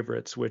my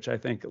favorites, which I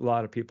think a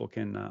lot of people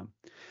can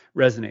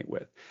resonate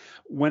with.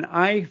 When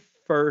I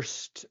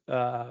first,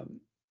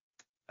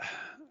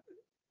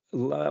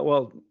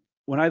 well,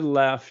 when I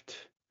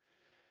left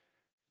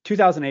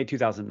 2008,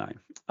 2009.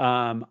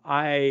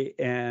 I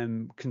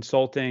am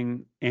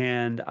consulting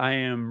and I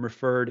am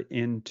referred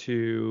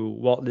into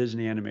Walt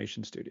Disney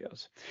Animation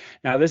Studios.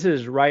 Now, this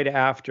is right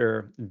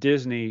after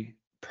Disney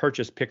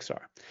purchased Pixar.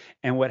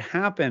 And what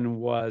happened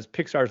was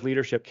Pixar's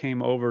leadership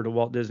came over to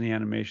Walt Disney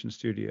Animation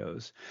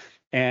Studios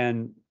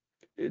and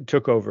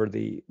took over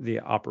the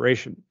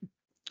operation.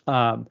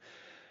 Um,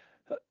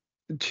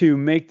 to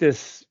make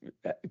this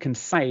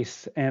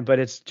concise, but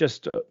it's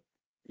just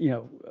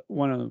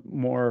one of the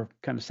more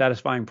kind of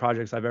satisfying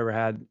projects I've ever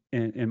had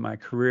in my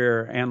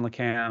career. Anne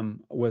LeCam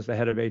was the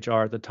head of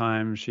HR at the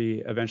time.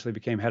 She eventually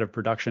became head of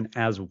production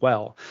as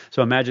well.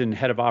 So imagine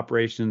head of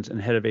operations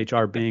and head of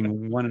HR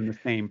being one and the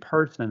same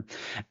person.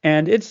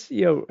 And it's,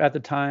 at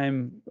the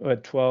time, a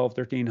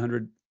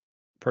 1,300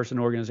 person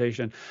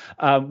organization.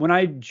 When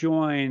I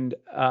joined,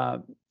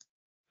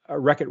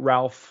 Wreck-It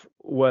Ralph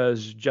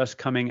was just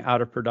coming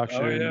out of Oh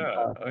production.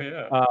 yeah. Oh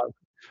yeah.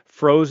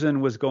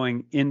 Frozen was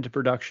going into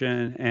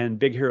production, and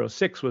Big Hero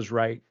 6 was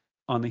right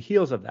on the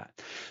heels of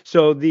that.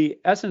 So the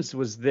essence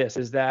was this: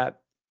 is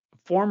that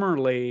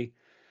formerly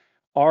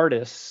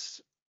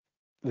artists,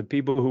 the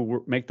people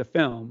who make the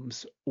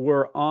films,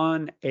 were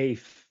on a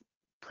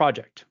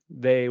project.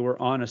 They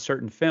were on a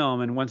certain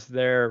film, and once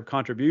their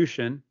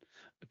contribution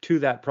to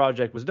that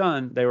project was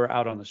done, they were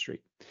out on the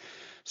street.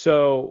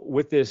 So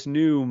with this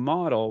new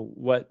model,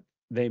 what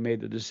they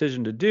made the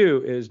decision to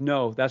do is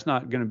no, that's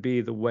not going to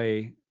be the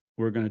way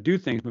we're going to do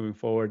things moving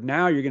forward.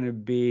 Now you're going to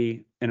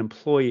be an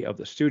employee of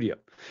the studio.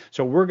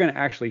 So we're going to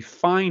actually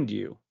find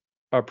you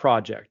a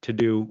project to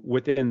do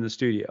within the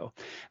studio.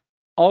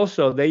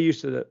 Also, they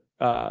used to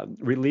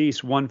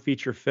release one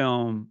feature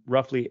film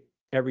roughly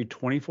every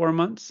 24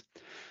 months.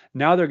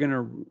 Now they're going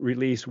to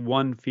release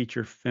one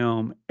feature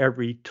film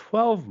every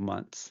 12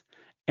 months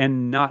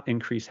and not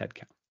increase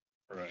headcount.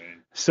 Right.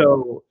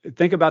 So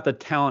think about the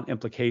talent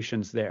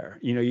implications there.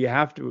 You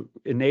have to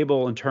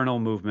enable internal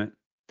movement.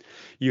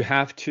 You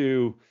have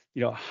to,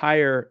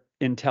 hire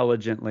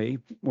intelligently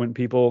when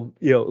people,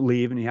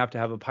 leave, and you have to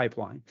have a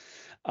pipeline.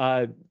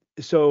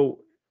 So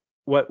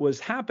what was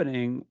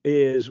happening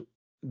is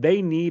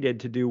they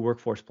needed to do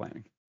workforce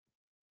planning.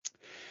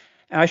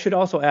 And I should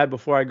also add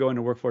before I go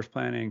into workforce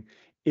planning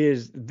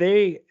is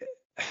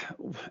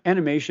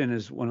animation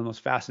is one of the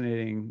most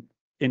fascinating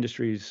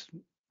industries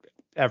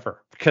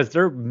ever because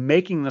they're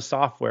making the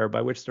software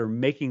by which they're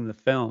making the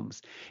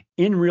films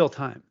in real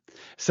time.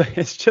 So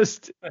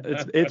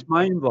it's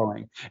mind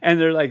blowing.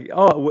 And they're like,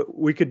 oh,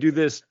 we could do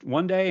this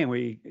one day, and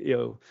we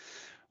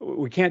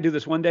can't do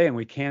this one day, and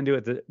we can do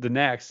it the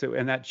next. So,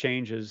 and that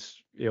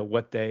changes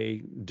what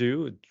they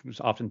do. It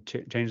often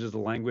changes the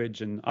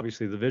language and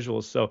obviously the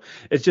visuals. So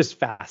it's just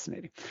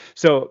fascinating.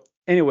 So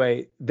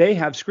anyway, they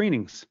have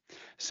screenings.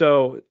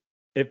 So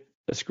if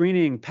the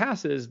screening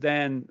passes,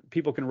 then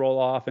people can roll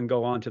off and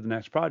go on to the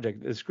next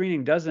project. The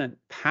screening doesn't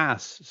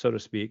pass, so to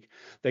speak.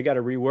 They got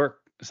to rework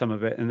some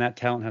of it, and that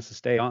talent has to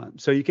stay on.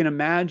 So you can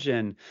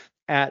imagine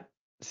at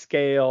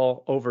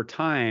scale over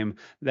time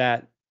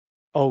that,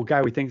 oh,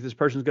 guy, we think this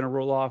person's going to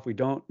roll off. We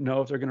don't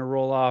know if they're going to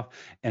roll off.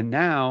 And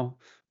now,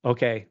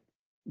 okay,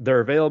 they're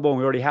available and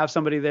we already have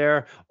somebody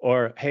there,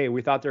 or hey,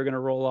 we thought they're going to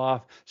roll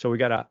off, so we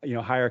got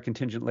to hire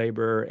contingent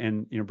labor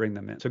and bring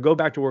them in. So go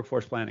back to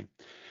workforce planning.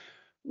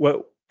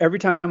 Every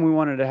time we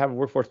wanted to have a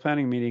workforce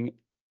planning meeting,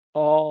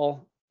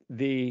 all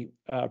the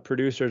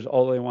producers,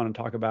 all they want to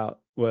talk about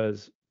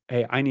was,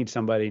 hey, I need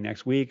somebody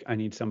next week. I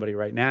need somebody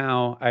right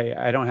now.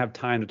 I don't have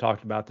time to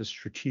talk about the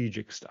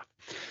strategic stuff.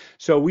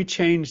 So we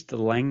changed the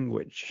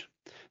language.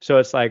 So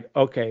it's like,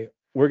 okay,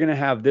 we're going to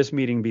have this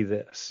meeting be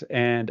this.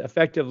 And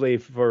effectively,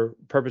 for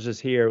purposes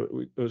here,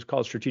 it was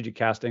called strategic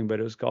casting,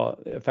 but it was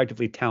called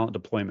effectively talent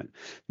deployment,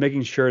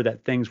 making sure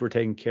that things were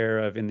taken care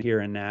of in the here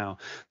and now.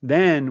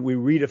 Then we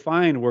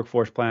redefined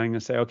workforce planning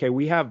and say, okay,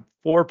 we have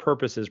 4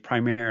 purposes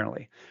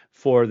primarily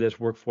for this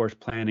workforce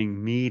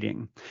planning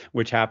meeting,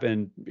 which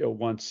happened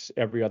once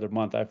every other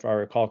month, if I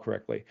recall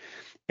correctly.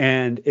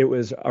 And it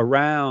was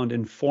around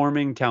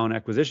informing talent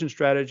acquisition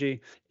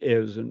strategy. It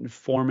was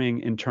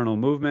informing internal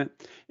movement.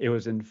 It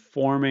was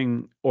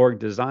informing org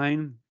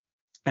design,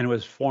 and it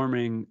was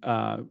forming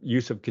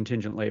use of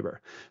contingent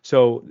labor.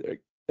 So,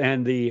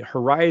 and the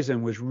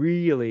horizon was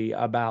really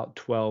about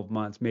 12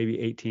 months, maybe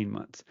 18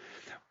 months.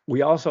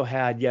 We also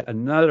had yet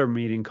another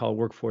meeting called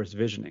workforce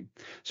visioning.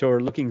 So we're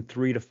looking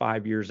 3 to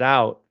 5 years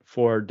out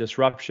for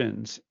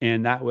disruptions,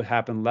 and that would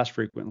happen less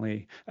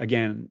frequently.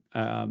 Again,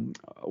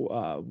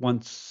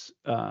 once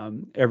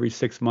every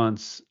 6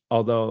 months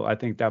although I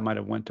think that might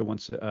have went to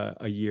once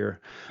a year.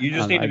 You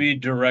just need to I be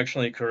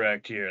directionally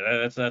correct here.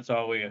 That's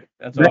all we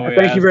Thank you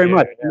ask very here.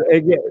 much.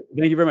 Yeah,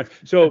 thank you very much.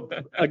 So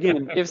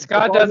again, If the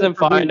Scott problem doesn't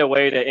for me, find a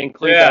way to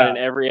include that Yeah, in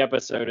every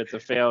episode, it's a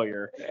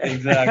failure.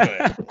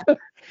 exactly.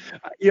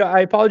 yeah, I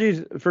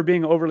apologize for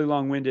being overly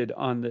long-winded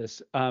on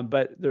this,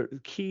 but the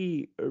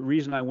key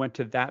reason I went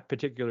to that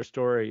particular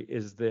story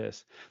is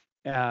this,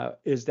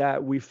 is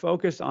that we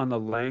focused on the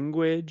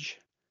language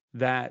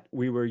that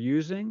we were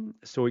using.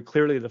 So we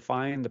clearly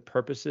defined the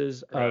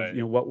purposes of,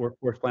 Right. what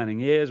workforce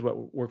planning is,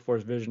 what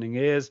workforce visioning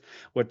is,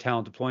 what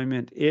talent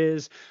deployment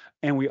is.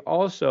 And we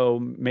also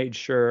made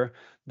sure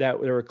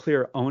that there were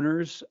clear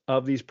owners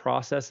of these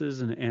processes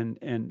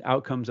and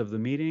outcomes of the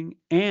meeting,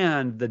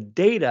 and the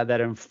data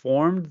that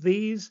informed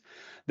these,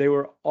 they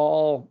were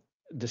all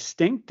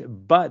distinct,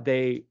 but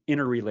they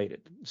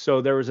interrelated.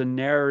 So there was a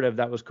narrative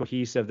that was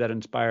cohesive that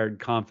inspired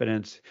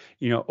confidence,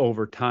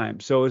 over time.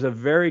 So it was a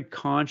very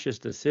conscious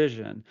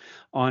decision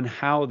on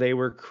how they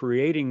were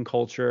creating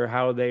culture,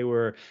 how they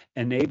were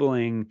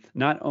enabling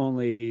not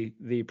only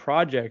the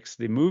projects,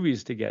 the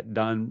movies to get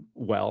done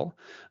well,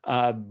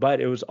 but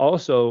it was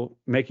also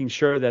making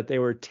sure that they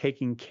were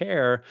taking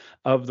care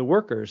of the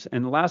workers.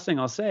 And the last thing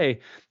I'll say,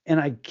 and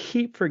I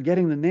keep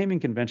forgetting the naming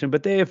convention,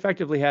 but they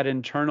effectively had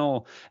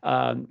internal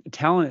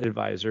talent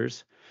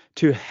advisors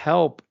to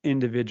help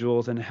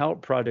individuals and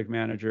help project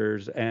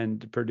managers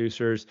and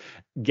producers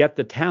get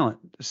the talent.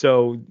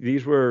 So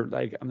these were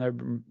like, I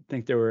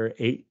think there were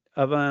 8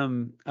 of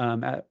them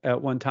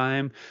at one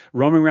time,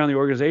 roaming around the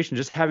organization,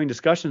 just having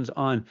discussions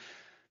on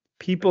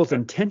people's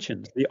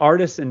intentions, the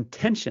artist's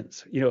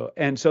intentions,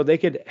 and so they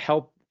could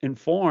help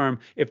inform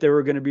if they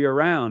were going to be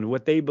around,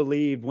 what they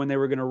believed when they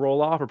were going to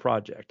roll off a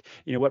project,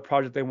 what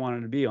project they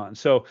wanted to be on.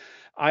 So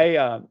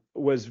I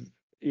was,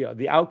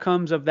 the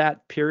outcomes of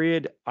that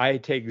period, I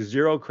take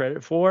zero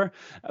credit for,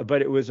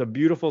 but it was a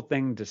beautiful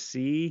thing to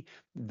see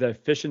the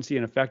efficiency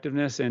and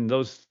effectiveness in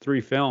those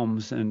 3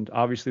 films. And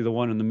obviously the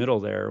one in the middle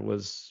there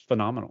was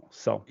phenomenal.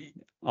 So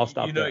I'll You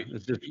stop know, there.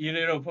 It's just,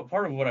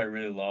 part of what I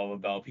really love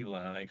about people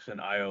analytics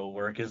and IO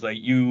work is like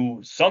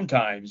you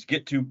sometimes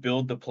get to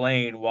build the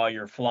plane while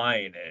you're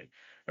flying it.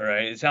 All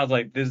right. It sounds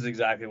like this is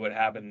exactly what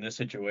happened in this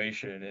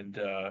situation. And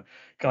kind of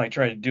like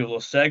trying to do a little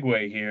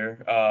segue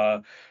here.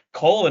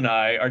 Cole and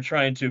I are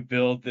trying to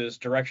build this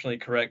directionally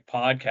correct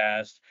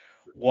podcast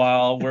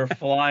while we're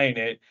flying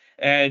it.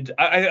 And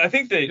I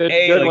think that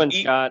Good one,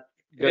 Scott.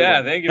 Good yeah,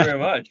 one. thank you very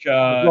much.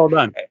 well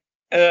done.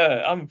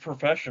 I'm a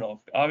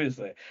professional,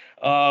 obviously.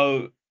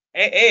 I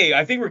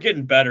think we're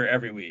getting better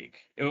every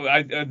week.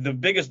 The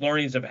biggest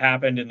learnings have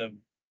happened in the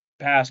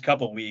past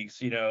couple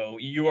weeks.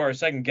 You are a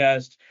second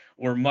guest.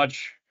 We're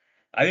much.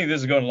 I think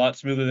this is going a lot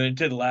smoother than it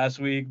did last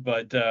week,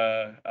 but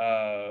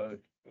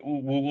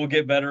we'll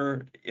get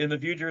better in the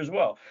future as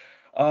well.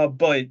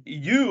 But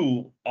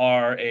you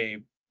are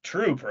a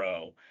true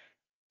pro.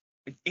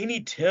 Any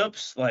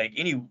tips, like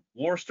any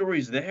war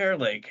stories there?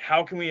 Like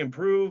how can we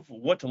improve?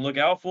 What to look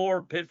out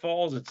for?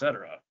 Pitfalls,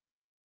 etc.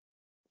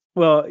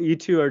 Well, you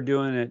two are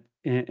doing it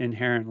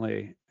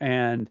inherently,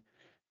 and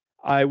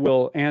I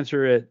will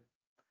answer it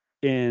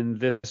in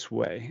this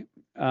way.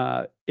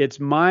 It's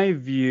my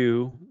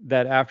view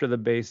that after the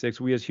basics,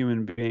 we as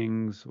human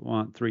beings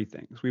want 3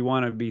 things. We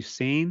want to be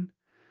seen,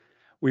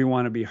 we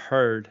want to be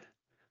heard,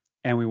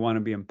 and we want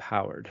to be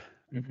empowered.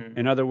 Hmm.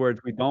 In other words,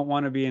 we don't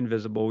want to be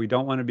invisible. We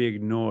don't want to be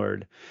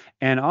ignored.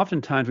 And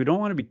oftentimes, we don't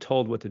want to be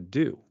told what to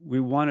do. We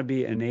want to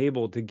be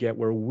enabled to get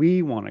where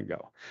we want to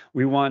go.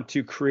 We want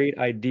to create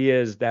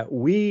ideas that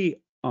we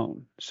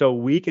own so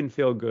we can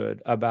feel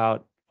good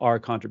about our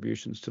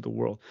contributions to the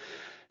world.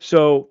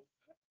 So,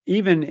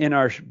 even in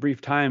our brief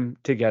time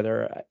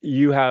together,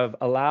 you have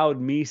allowed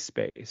me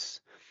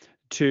space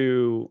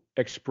to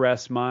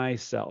express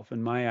myself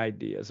and my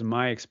ideas and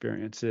my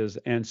experiences.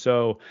 And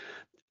so,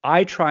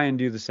 I try and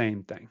do the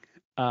same thing.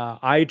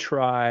 I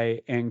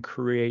try and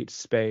create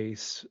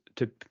space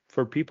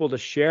for people to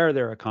share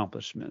their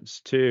accomplishments,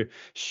 to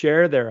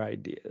share their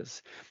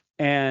ideas,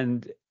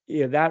 and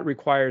that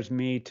requires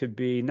me to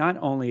be not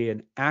only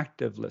an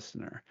active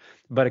listener,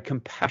 but a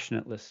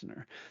compassionate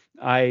listener.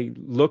 I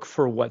look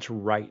for what's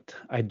right.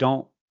 I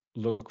don't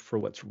look for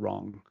what's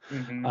wrong.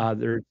 Hmm.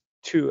 There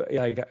two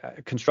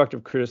like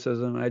constructive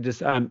criticism.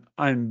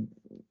 I'm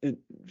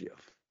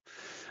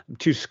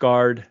too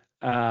scarred.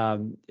 I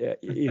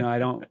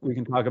don't. We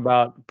can talk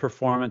about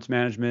performance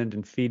management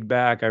and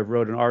feedback. I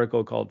wrote an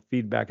article called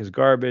 "Feedback is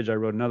Garbage." I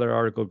wrote another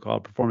article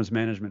called "Performance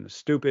Management is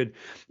Stupid."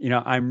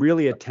 I'm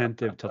really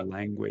attentive to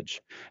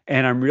language,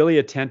 and I'm really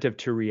attentive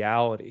to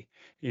reality.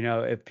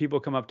 If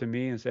people come up to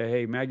me and say,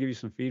 "Hey, may I give you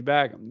some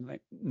feedback?" I'm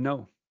like,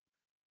 "No."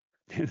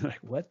 And they're like,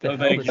 "What the No,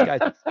 hell? thank This you.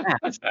 guy's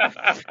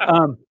fast."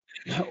 Um,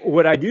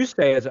 what I do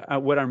say is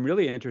what I'm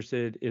really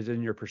interested is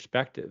in your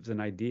perspectives and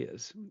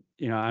ideas.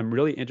 I'm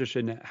really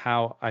interested in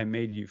how I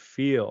made you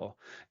feel.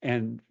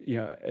 And,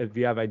 if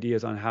you have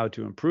ideas on how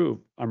to improve,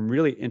 I'm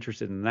really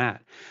interested in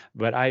that.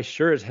 But I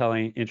sure as hell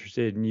ain't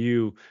interested in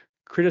you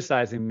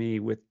criticizing me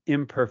with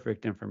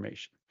imperfect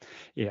information.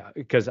 Yeah,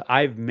 because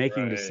I'm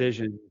making Right.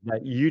 decisions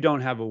that you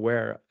don't have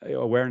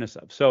awareness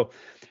of. So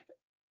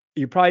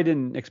you probably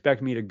didn't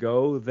expect me to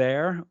go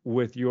there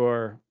with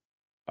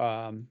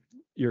um,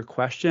 your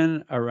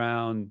question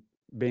around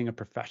being a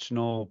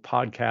professional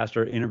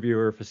podcaster,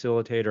 interviewer,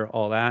 facilitator,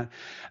 all that.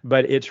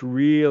 But it's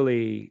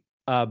really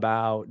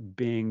about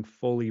being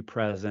fully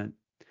present,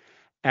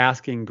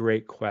 asking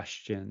great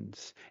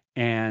questions,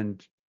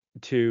 and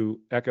to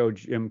echo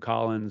Jim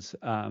Collins,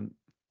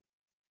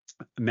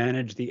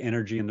 manage the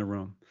energy in the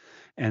room.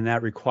 And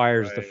that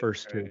requires the Right.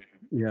 first two,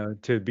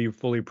 Right. to be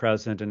fully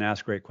present and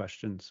ask great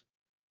questions.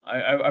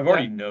 I've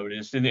already Yeah.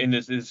 noticed in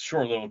this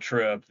short little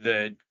trip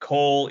that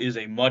Cole is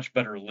a much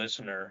better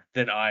listener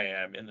than I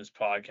am in this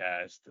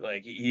podcast.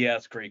 Like he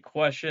asks great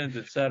questions,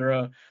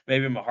 etc.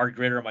 Maybe I'm a hard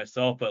grader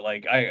myself, but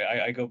like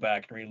I go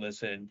back and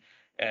re-listen,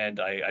 and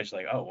I just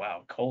like, oh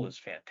wow, Cole is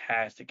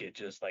fantastic at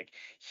just like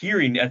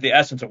hearing at the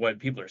essence of what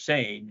people are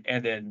saying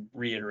and then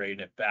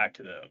reiterating it back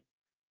to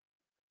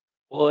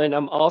Well, and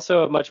I'm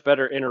also a much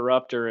better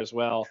interrupter as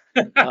well.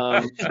 them.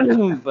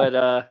 Um,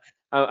 but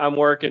I'm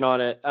working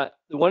on it.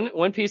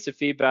 One piece of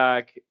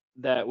feedback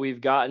that we've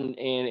gotten,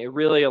 and it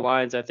really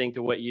aligns, I think,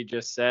 to what you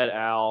just said,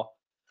 Al,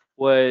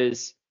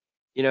 was,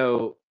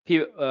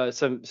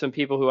 some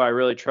people who I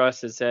really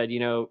trust had said,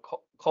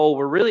 Cole,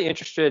 we're really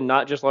interested in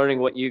not just learning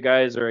what you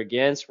guys are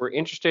against, we're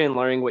interested in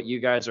learning what you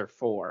guys are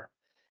for.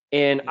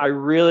 And I Yeah,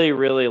 really,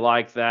 really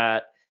like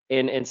that.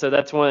 And so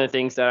that's one of the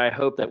things that I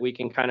hope that we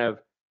can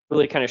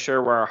really kind of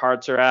share where our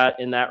hearts are at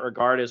in that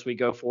regard as we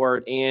go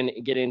forward and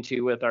get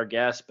into with our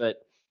guests. But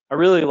I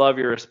really love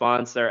your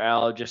response there,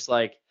 Al, just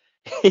like,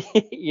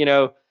 you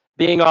know,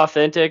 being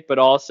authentic, but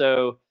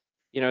also,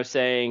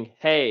 saying,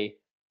 hey,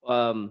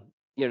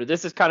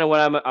 this is kind of what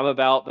I'm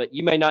about, but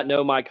you may not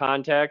know my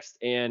context,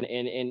 and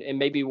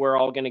maybe we're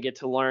all going to get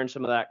to learn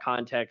some of that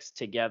context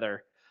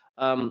together.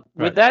 With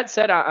Right. that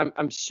said,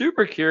 I'm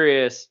super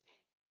curious.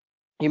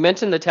 You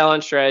mentioned the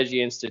Talent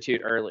Strategy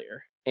Institute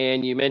earlier,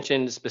 and you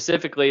mentioned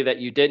specifically that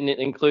you didn't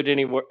include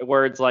any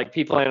words like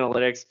people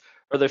analytics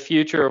or the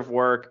future of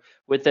work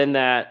within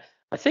that.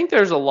 I think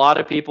there's a lot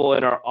of people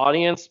in our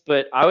audience,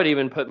 but I would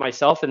even put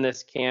myself in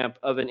this camp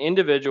of an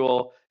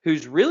individual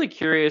who's really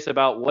curious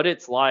about what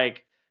it's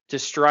like to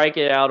strike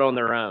it out on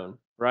their own,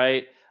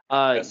 right?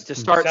 To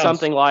start sounds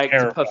something like to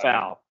terrifying.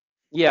 Pafal.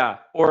 Yeah,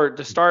 or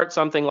to start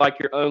something like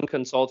your own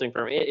consulting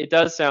firm. It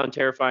does sound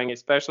terrifying,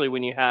 especially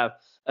when you have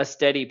a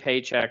steady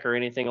paycheck or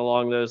anything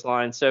along those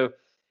lines. So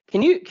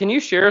can you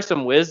share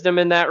some wisdom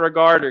in that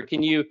regard, or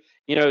can you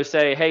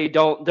say, hey,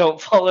 don't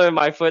follow in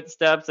my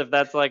footsteps if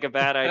that's like a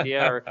bad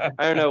idea, or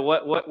I don't know,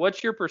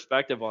 what's your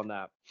perspective on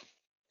that?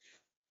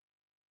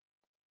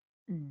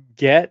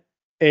 Get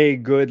a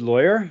good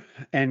lawyer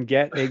and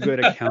get a good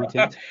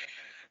accountant,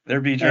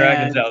 There be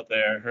dragons and out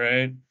there,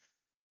 right?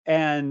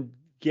 and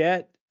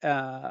get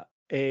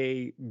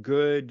a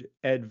good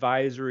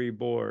advisory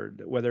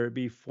board, whether it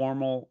be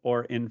formal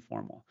or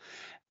informal.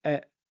 Uh,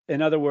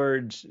 in other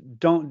words,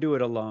 don't do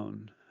it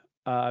alone.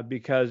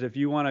 Because if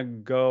you want to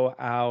go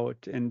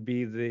out and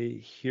be the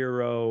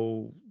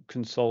hero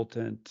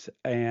consultant,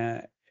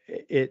 and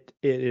it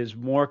is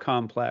more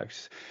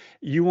complex.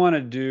 You want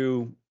to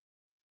do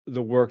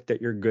the work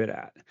that you're good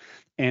at.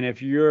 And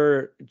if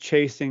you're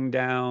chasing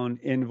down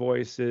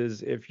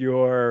invoices, if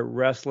you're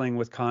wrestling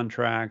with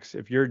contracts,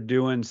 if you're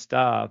doing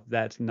stuff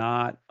that's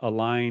not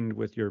aligned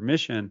with your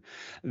mission,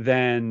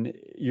 then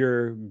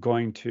you're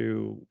going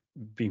to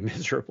be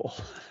miserable.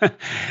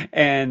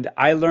 And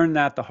I learned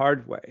that the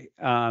hard way.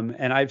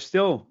 And I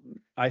still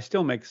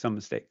make some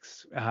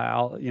mistakes.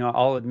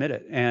 I'll admit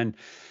it. And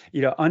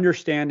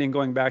understanding,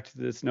 going back to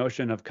this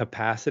notion of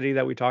capacity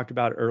that we talked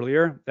about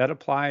earlier, that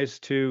applies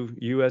to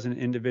you as an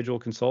individual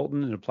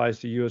consultant. It applies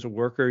to you as a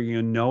worker.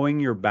 Knowing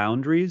your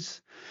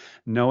boundaries,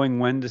 knowing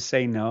when to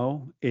say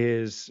no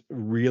is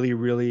really,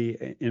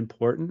 really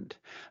important.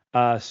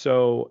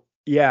 So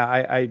yeah,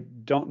 I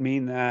don't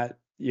mean that,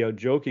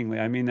 jokingly.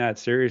 I mean that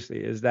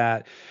seriously, is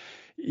that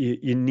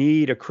you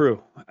need a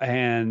crew,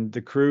 and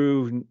the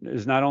crew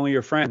is not only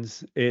your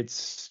friends,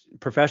 it's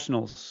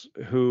professionals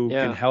who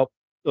can Yeah. help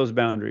those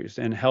boundaries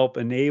and help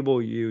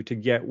enable you to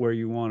get where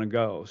you want to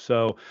go.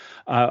 So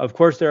of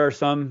course there are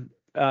some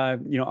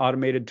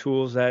automated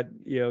tools that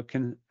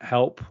can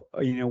help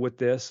with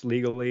this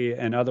legally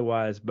and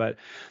otherwise, but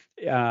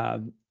uh,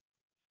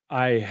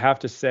 I have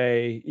to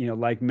say,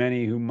 like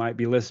many who might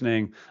be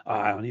listening, "Oh,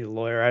 I don't need a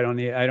lawyer. I don't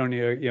need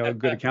a, a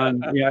good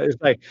accountant." It's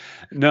like,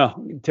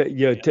 no, Yes,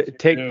 you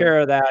take do. care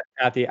of that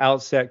at the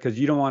outset, because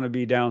you don't want to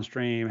be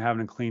downstream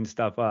having to clean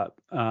stuff up.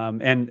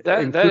 And that that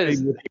is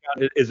including with the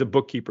accountant is a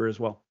bookkeeper as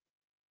well.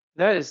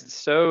 that is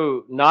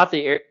so not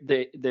the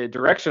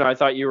direction I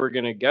thought you were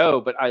going to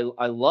go, but I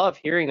love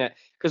hearing that,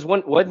 because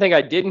one thing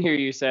I didn't hear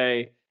you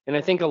say, and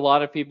I think a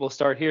lot of people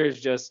start here, is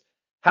just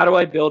how do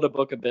I build a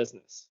book of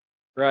business,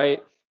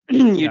 right?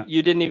 you Yeah.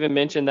 you didn't even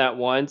mention that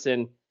once,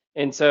 and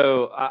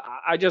so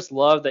I just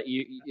love that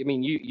I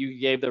mean you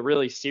gave the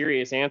really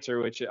serious answer,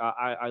 which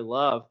I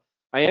love.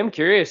 I am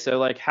curious, so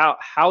like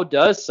how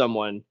does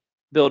someone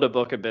build a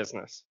book of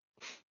business?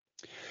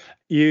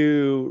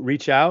 you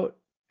reach out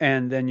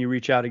and then you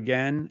reach out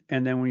again,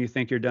 and then when you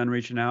think you're done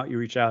reaching out, you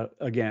reach out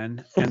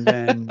again, and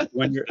then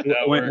when you're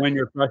when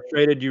you're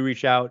frustrated, you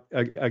reach out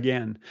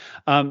again.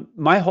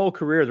 My whole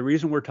career, the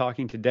reason we're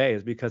talking today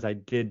is because I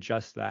did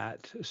just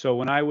that. So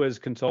when I was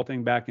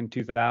consulting back in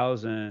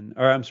 2000,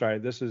 or I'm sorry,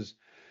 this is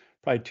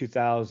probably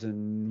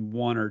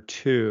 2001 or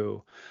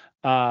two,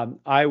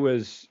 I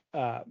was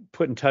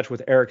put in touch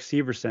with Eric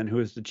Severson, who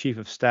is the chief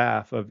of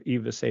staff of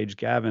Eva Sage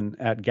Gavin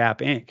at Gap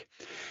Inc.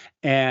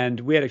 And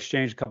we had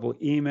exchanged a couple of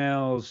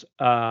emails.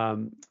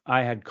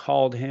 I had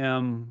called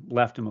him,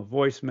 left him a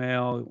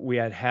voicemail. We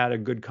had had a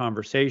good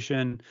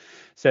conversation.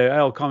 Said,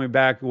 "Oh, call me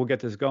back. We'll get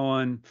this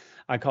going."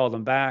 I called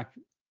him back.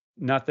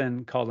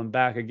 Nothing. Called him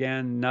back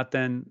again.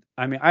 Nothing.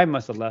 I mean, I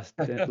must have left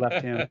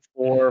him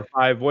 4 or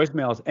 5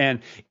 voicemails. And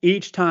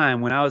each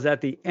time when I was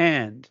at the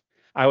end,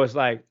 I was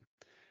like,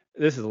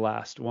 "This is the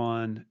last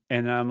one."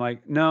 And I'm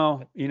like,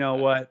 "No, you know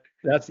what?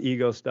 That's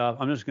ego stuff.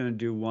 I'm just going to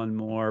do one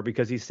more,"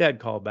 because he said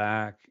call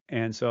back.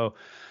 And so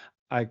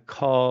I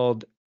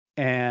called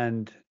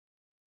and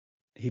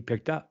he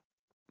picked up.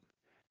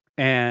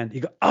 And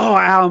he go, "Oh,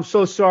 Al, I'm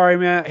so sorry,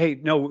 man. Hey,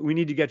 no, we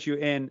need to get you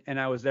in." And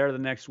I was there the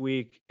next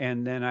week,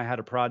 and then I had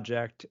a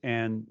project,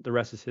 and the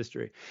rest is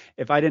history.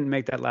 If I didn't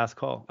make that last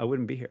call, I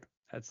wouldn't be here.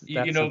 That's You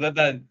that's know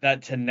a,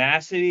 that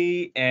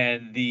tenacity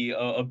and the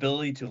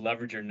ability to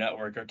leverage your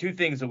network are two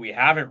things that we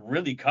haven't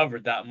really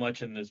covered that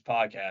much in this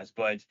podcast,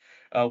 but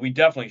we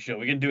definitely should.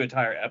 We can do an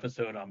entire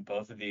episode on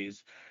both of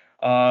these.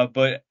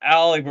 But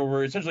Al, like,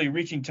 we're essentially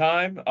reaching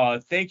time.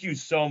 Thank you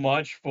so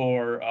much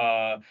for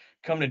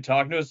coming and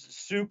talking to us.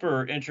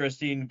 Super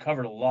interesting.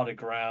 Covered a lot of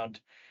ground.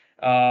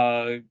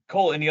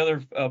 Cole, any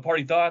other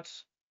party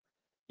thoughts?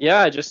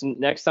 Yeah, just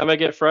next time I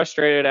get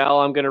frustrated,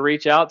 Al, I'm gonna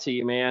reach out to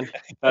you, man.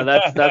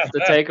 That's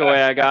the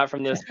takeaway I got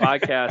from this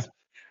podcast.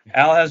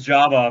 Al has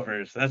job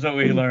offers. That's what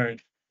we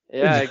learned.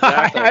 Yeah, I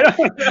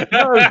exactly. don't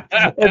know.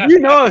 If you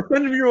know,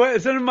 send them your way,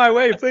 send them my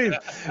way, please.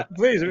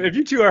 Please, if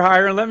you two are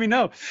hiring, let me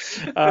know.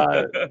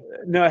 No,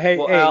 Well, hey,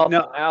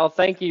 no, Al,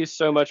 thank you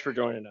so much for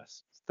joining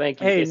us.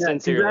 Thank you, hey, no,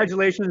 sincerely.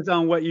 congratulations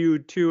on what you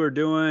two are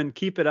doing.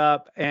 Keep it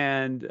up,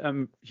 and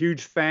I'm a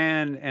huge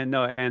fan. And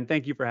no, and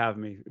thank you for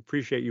having me.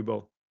 Appreciate you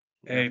both.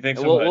 Hey, thanks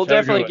And so we'll much. Have a good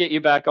definitely one. get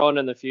you back on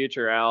in the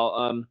future,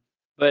 Al.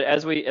 But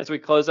as we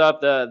close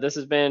up, this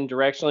has been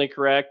Directionally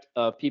Correct,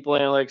 People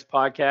Analytics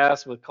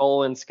podcast with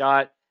Cole and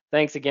Scott.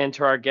 Thanks again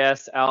to our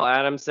guest Al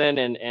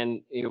Adamsen,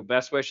 and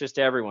best wishes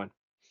to everyone.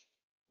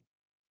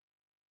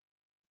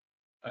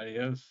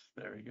 Adios.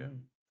 There we go.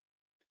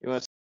 You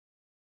want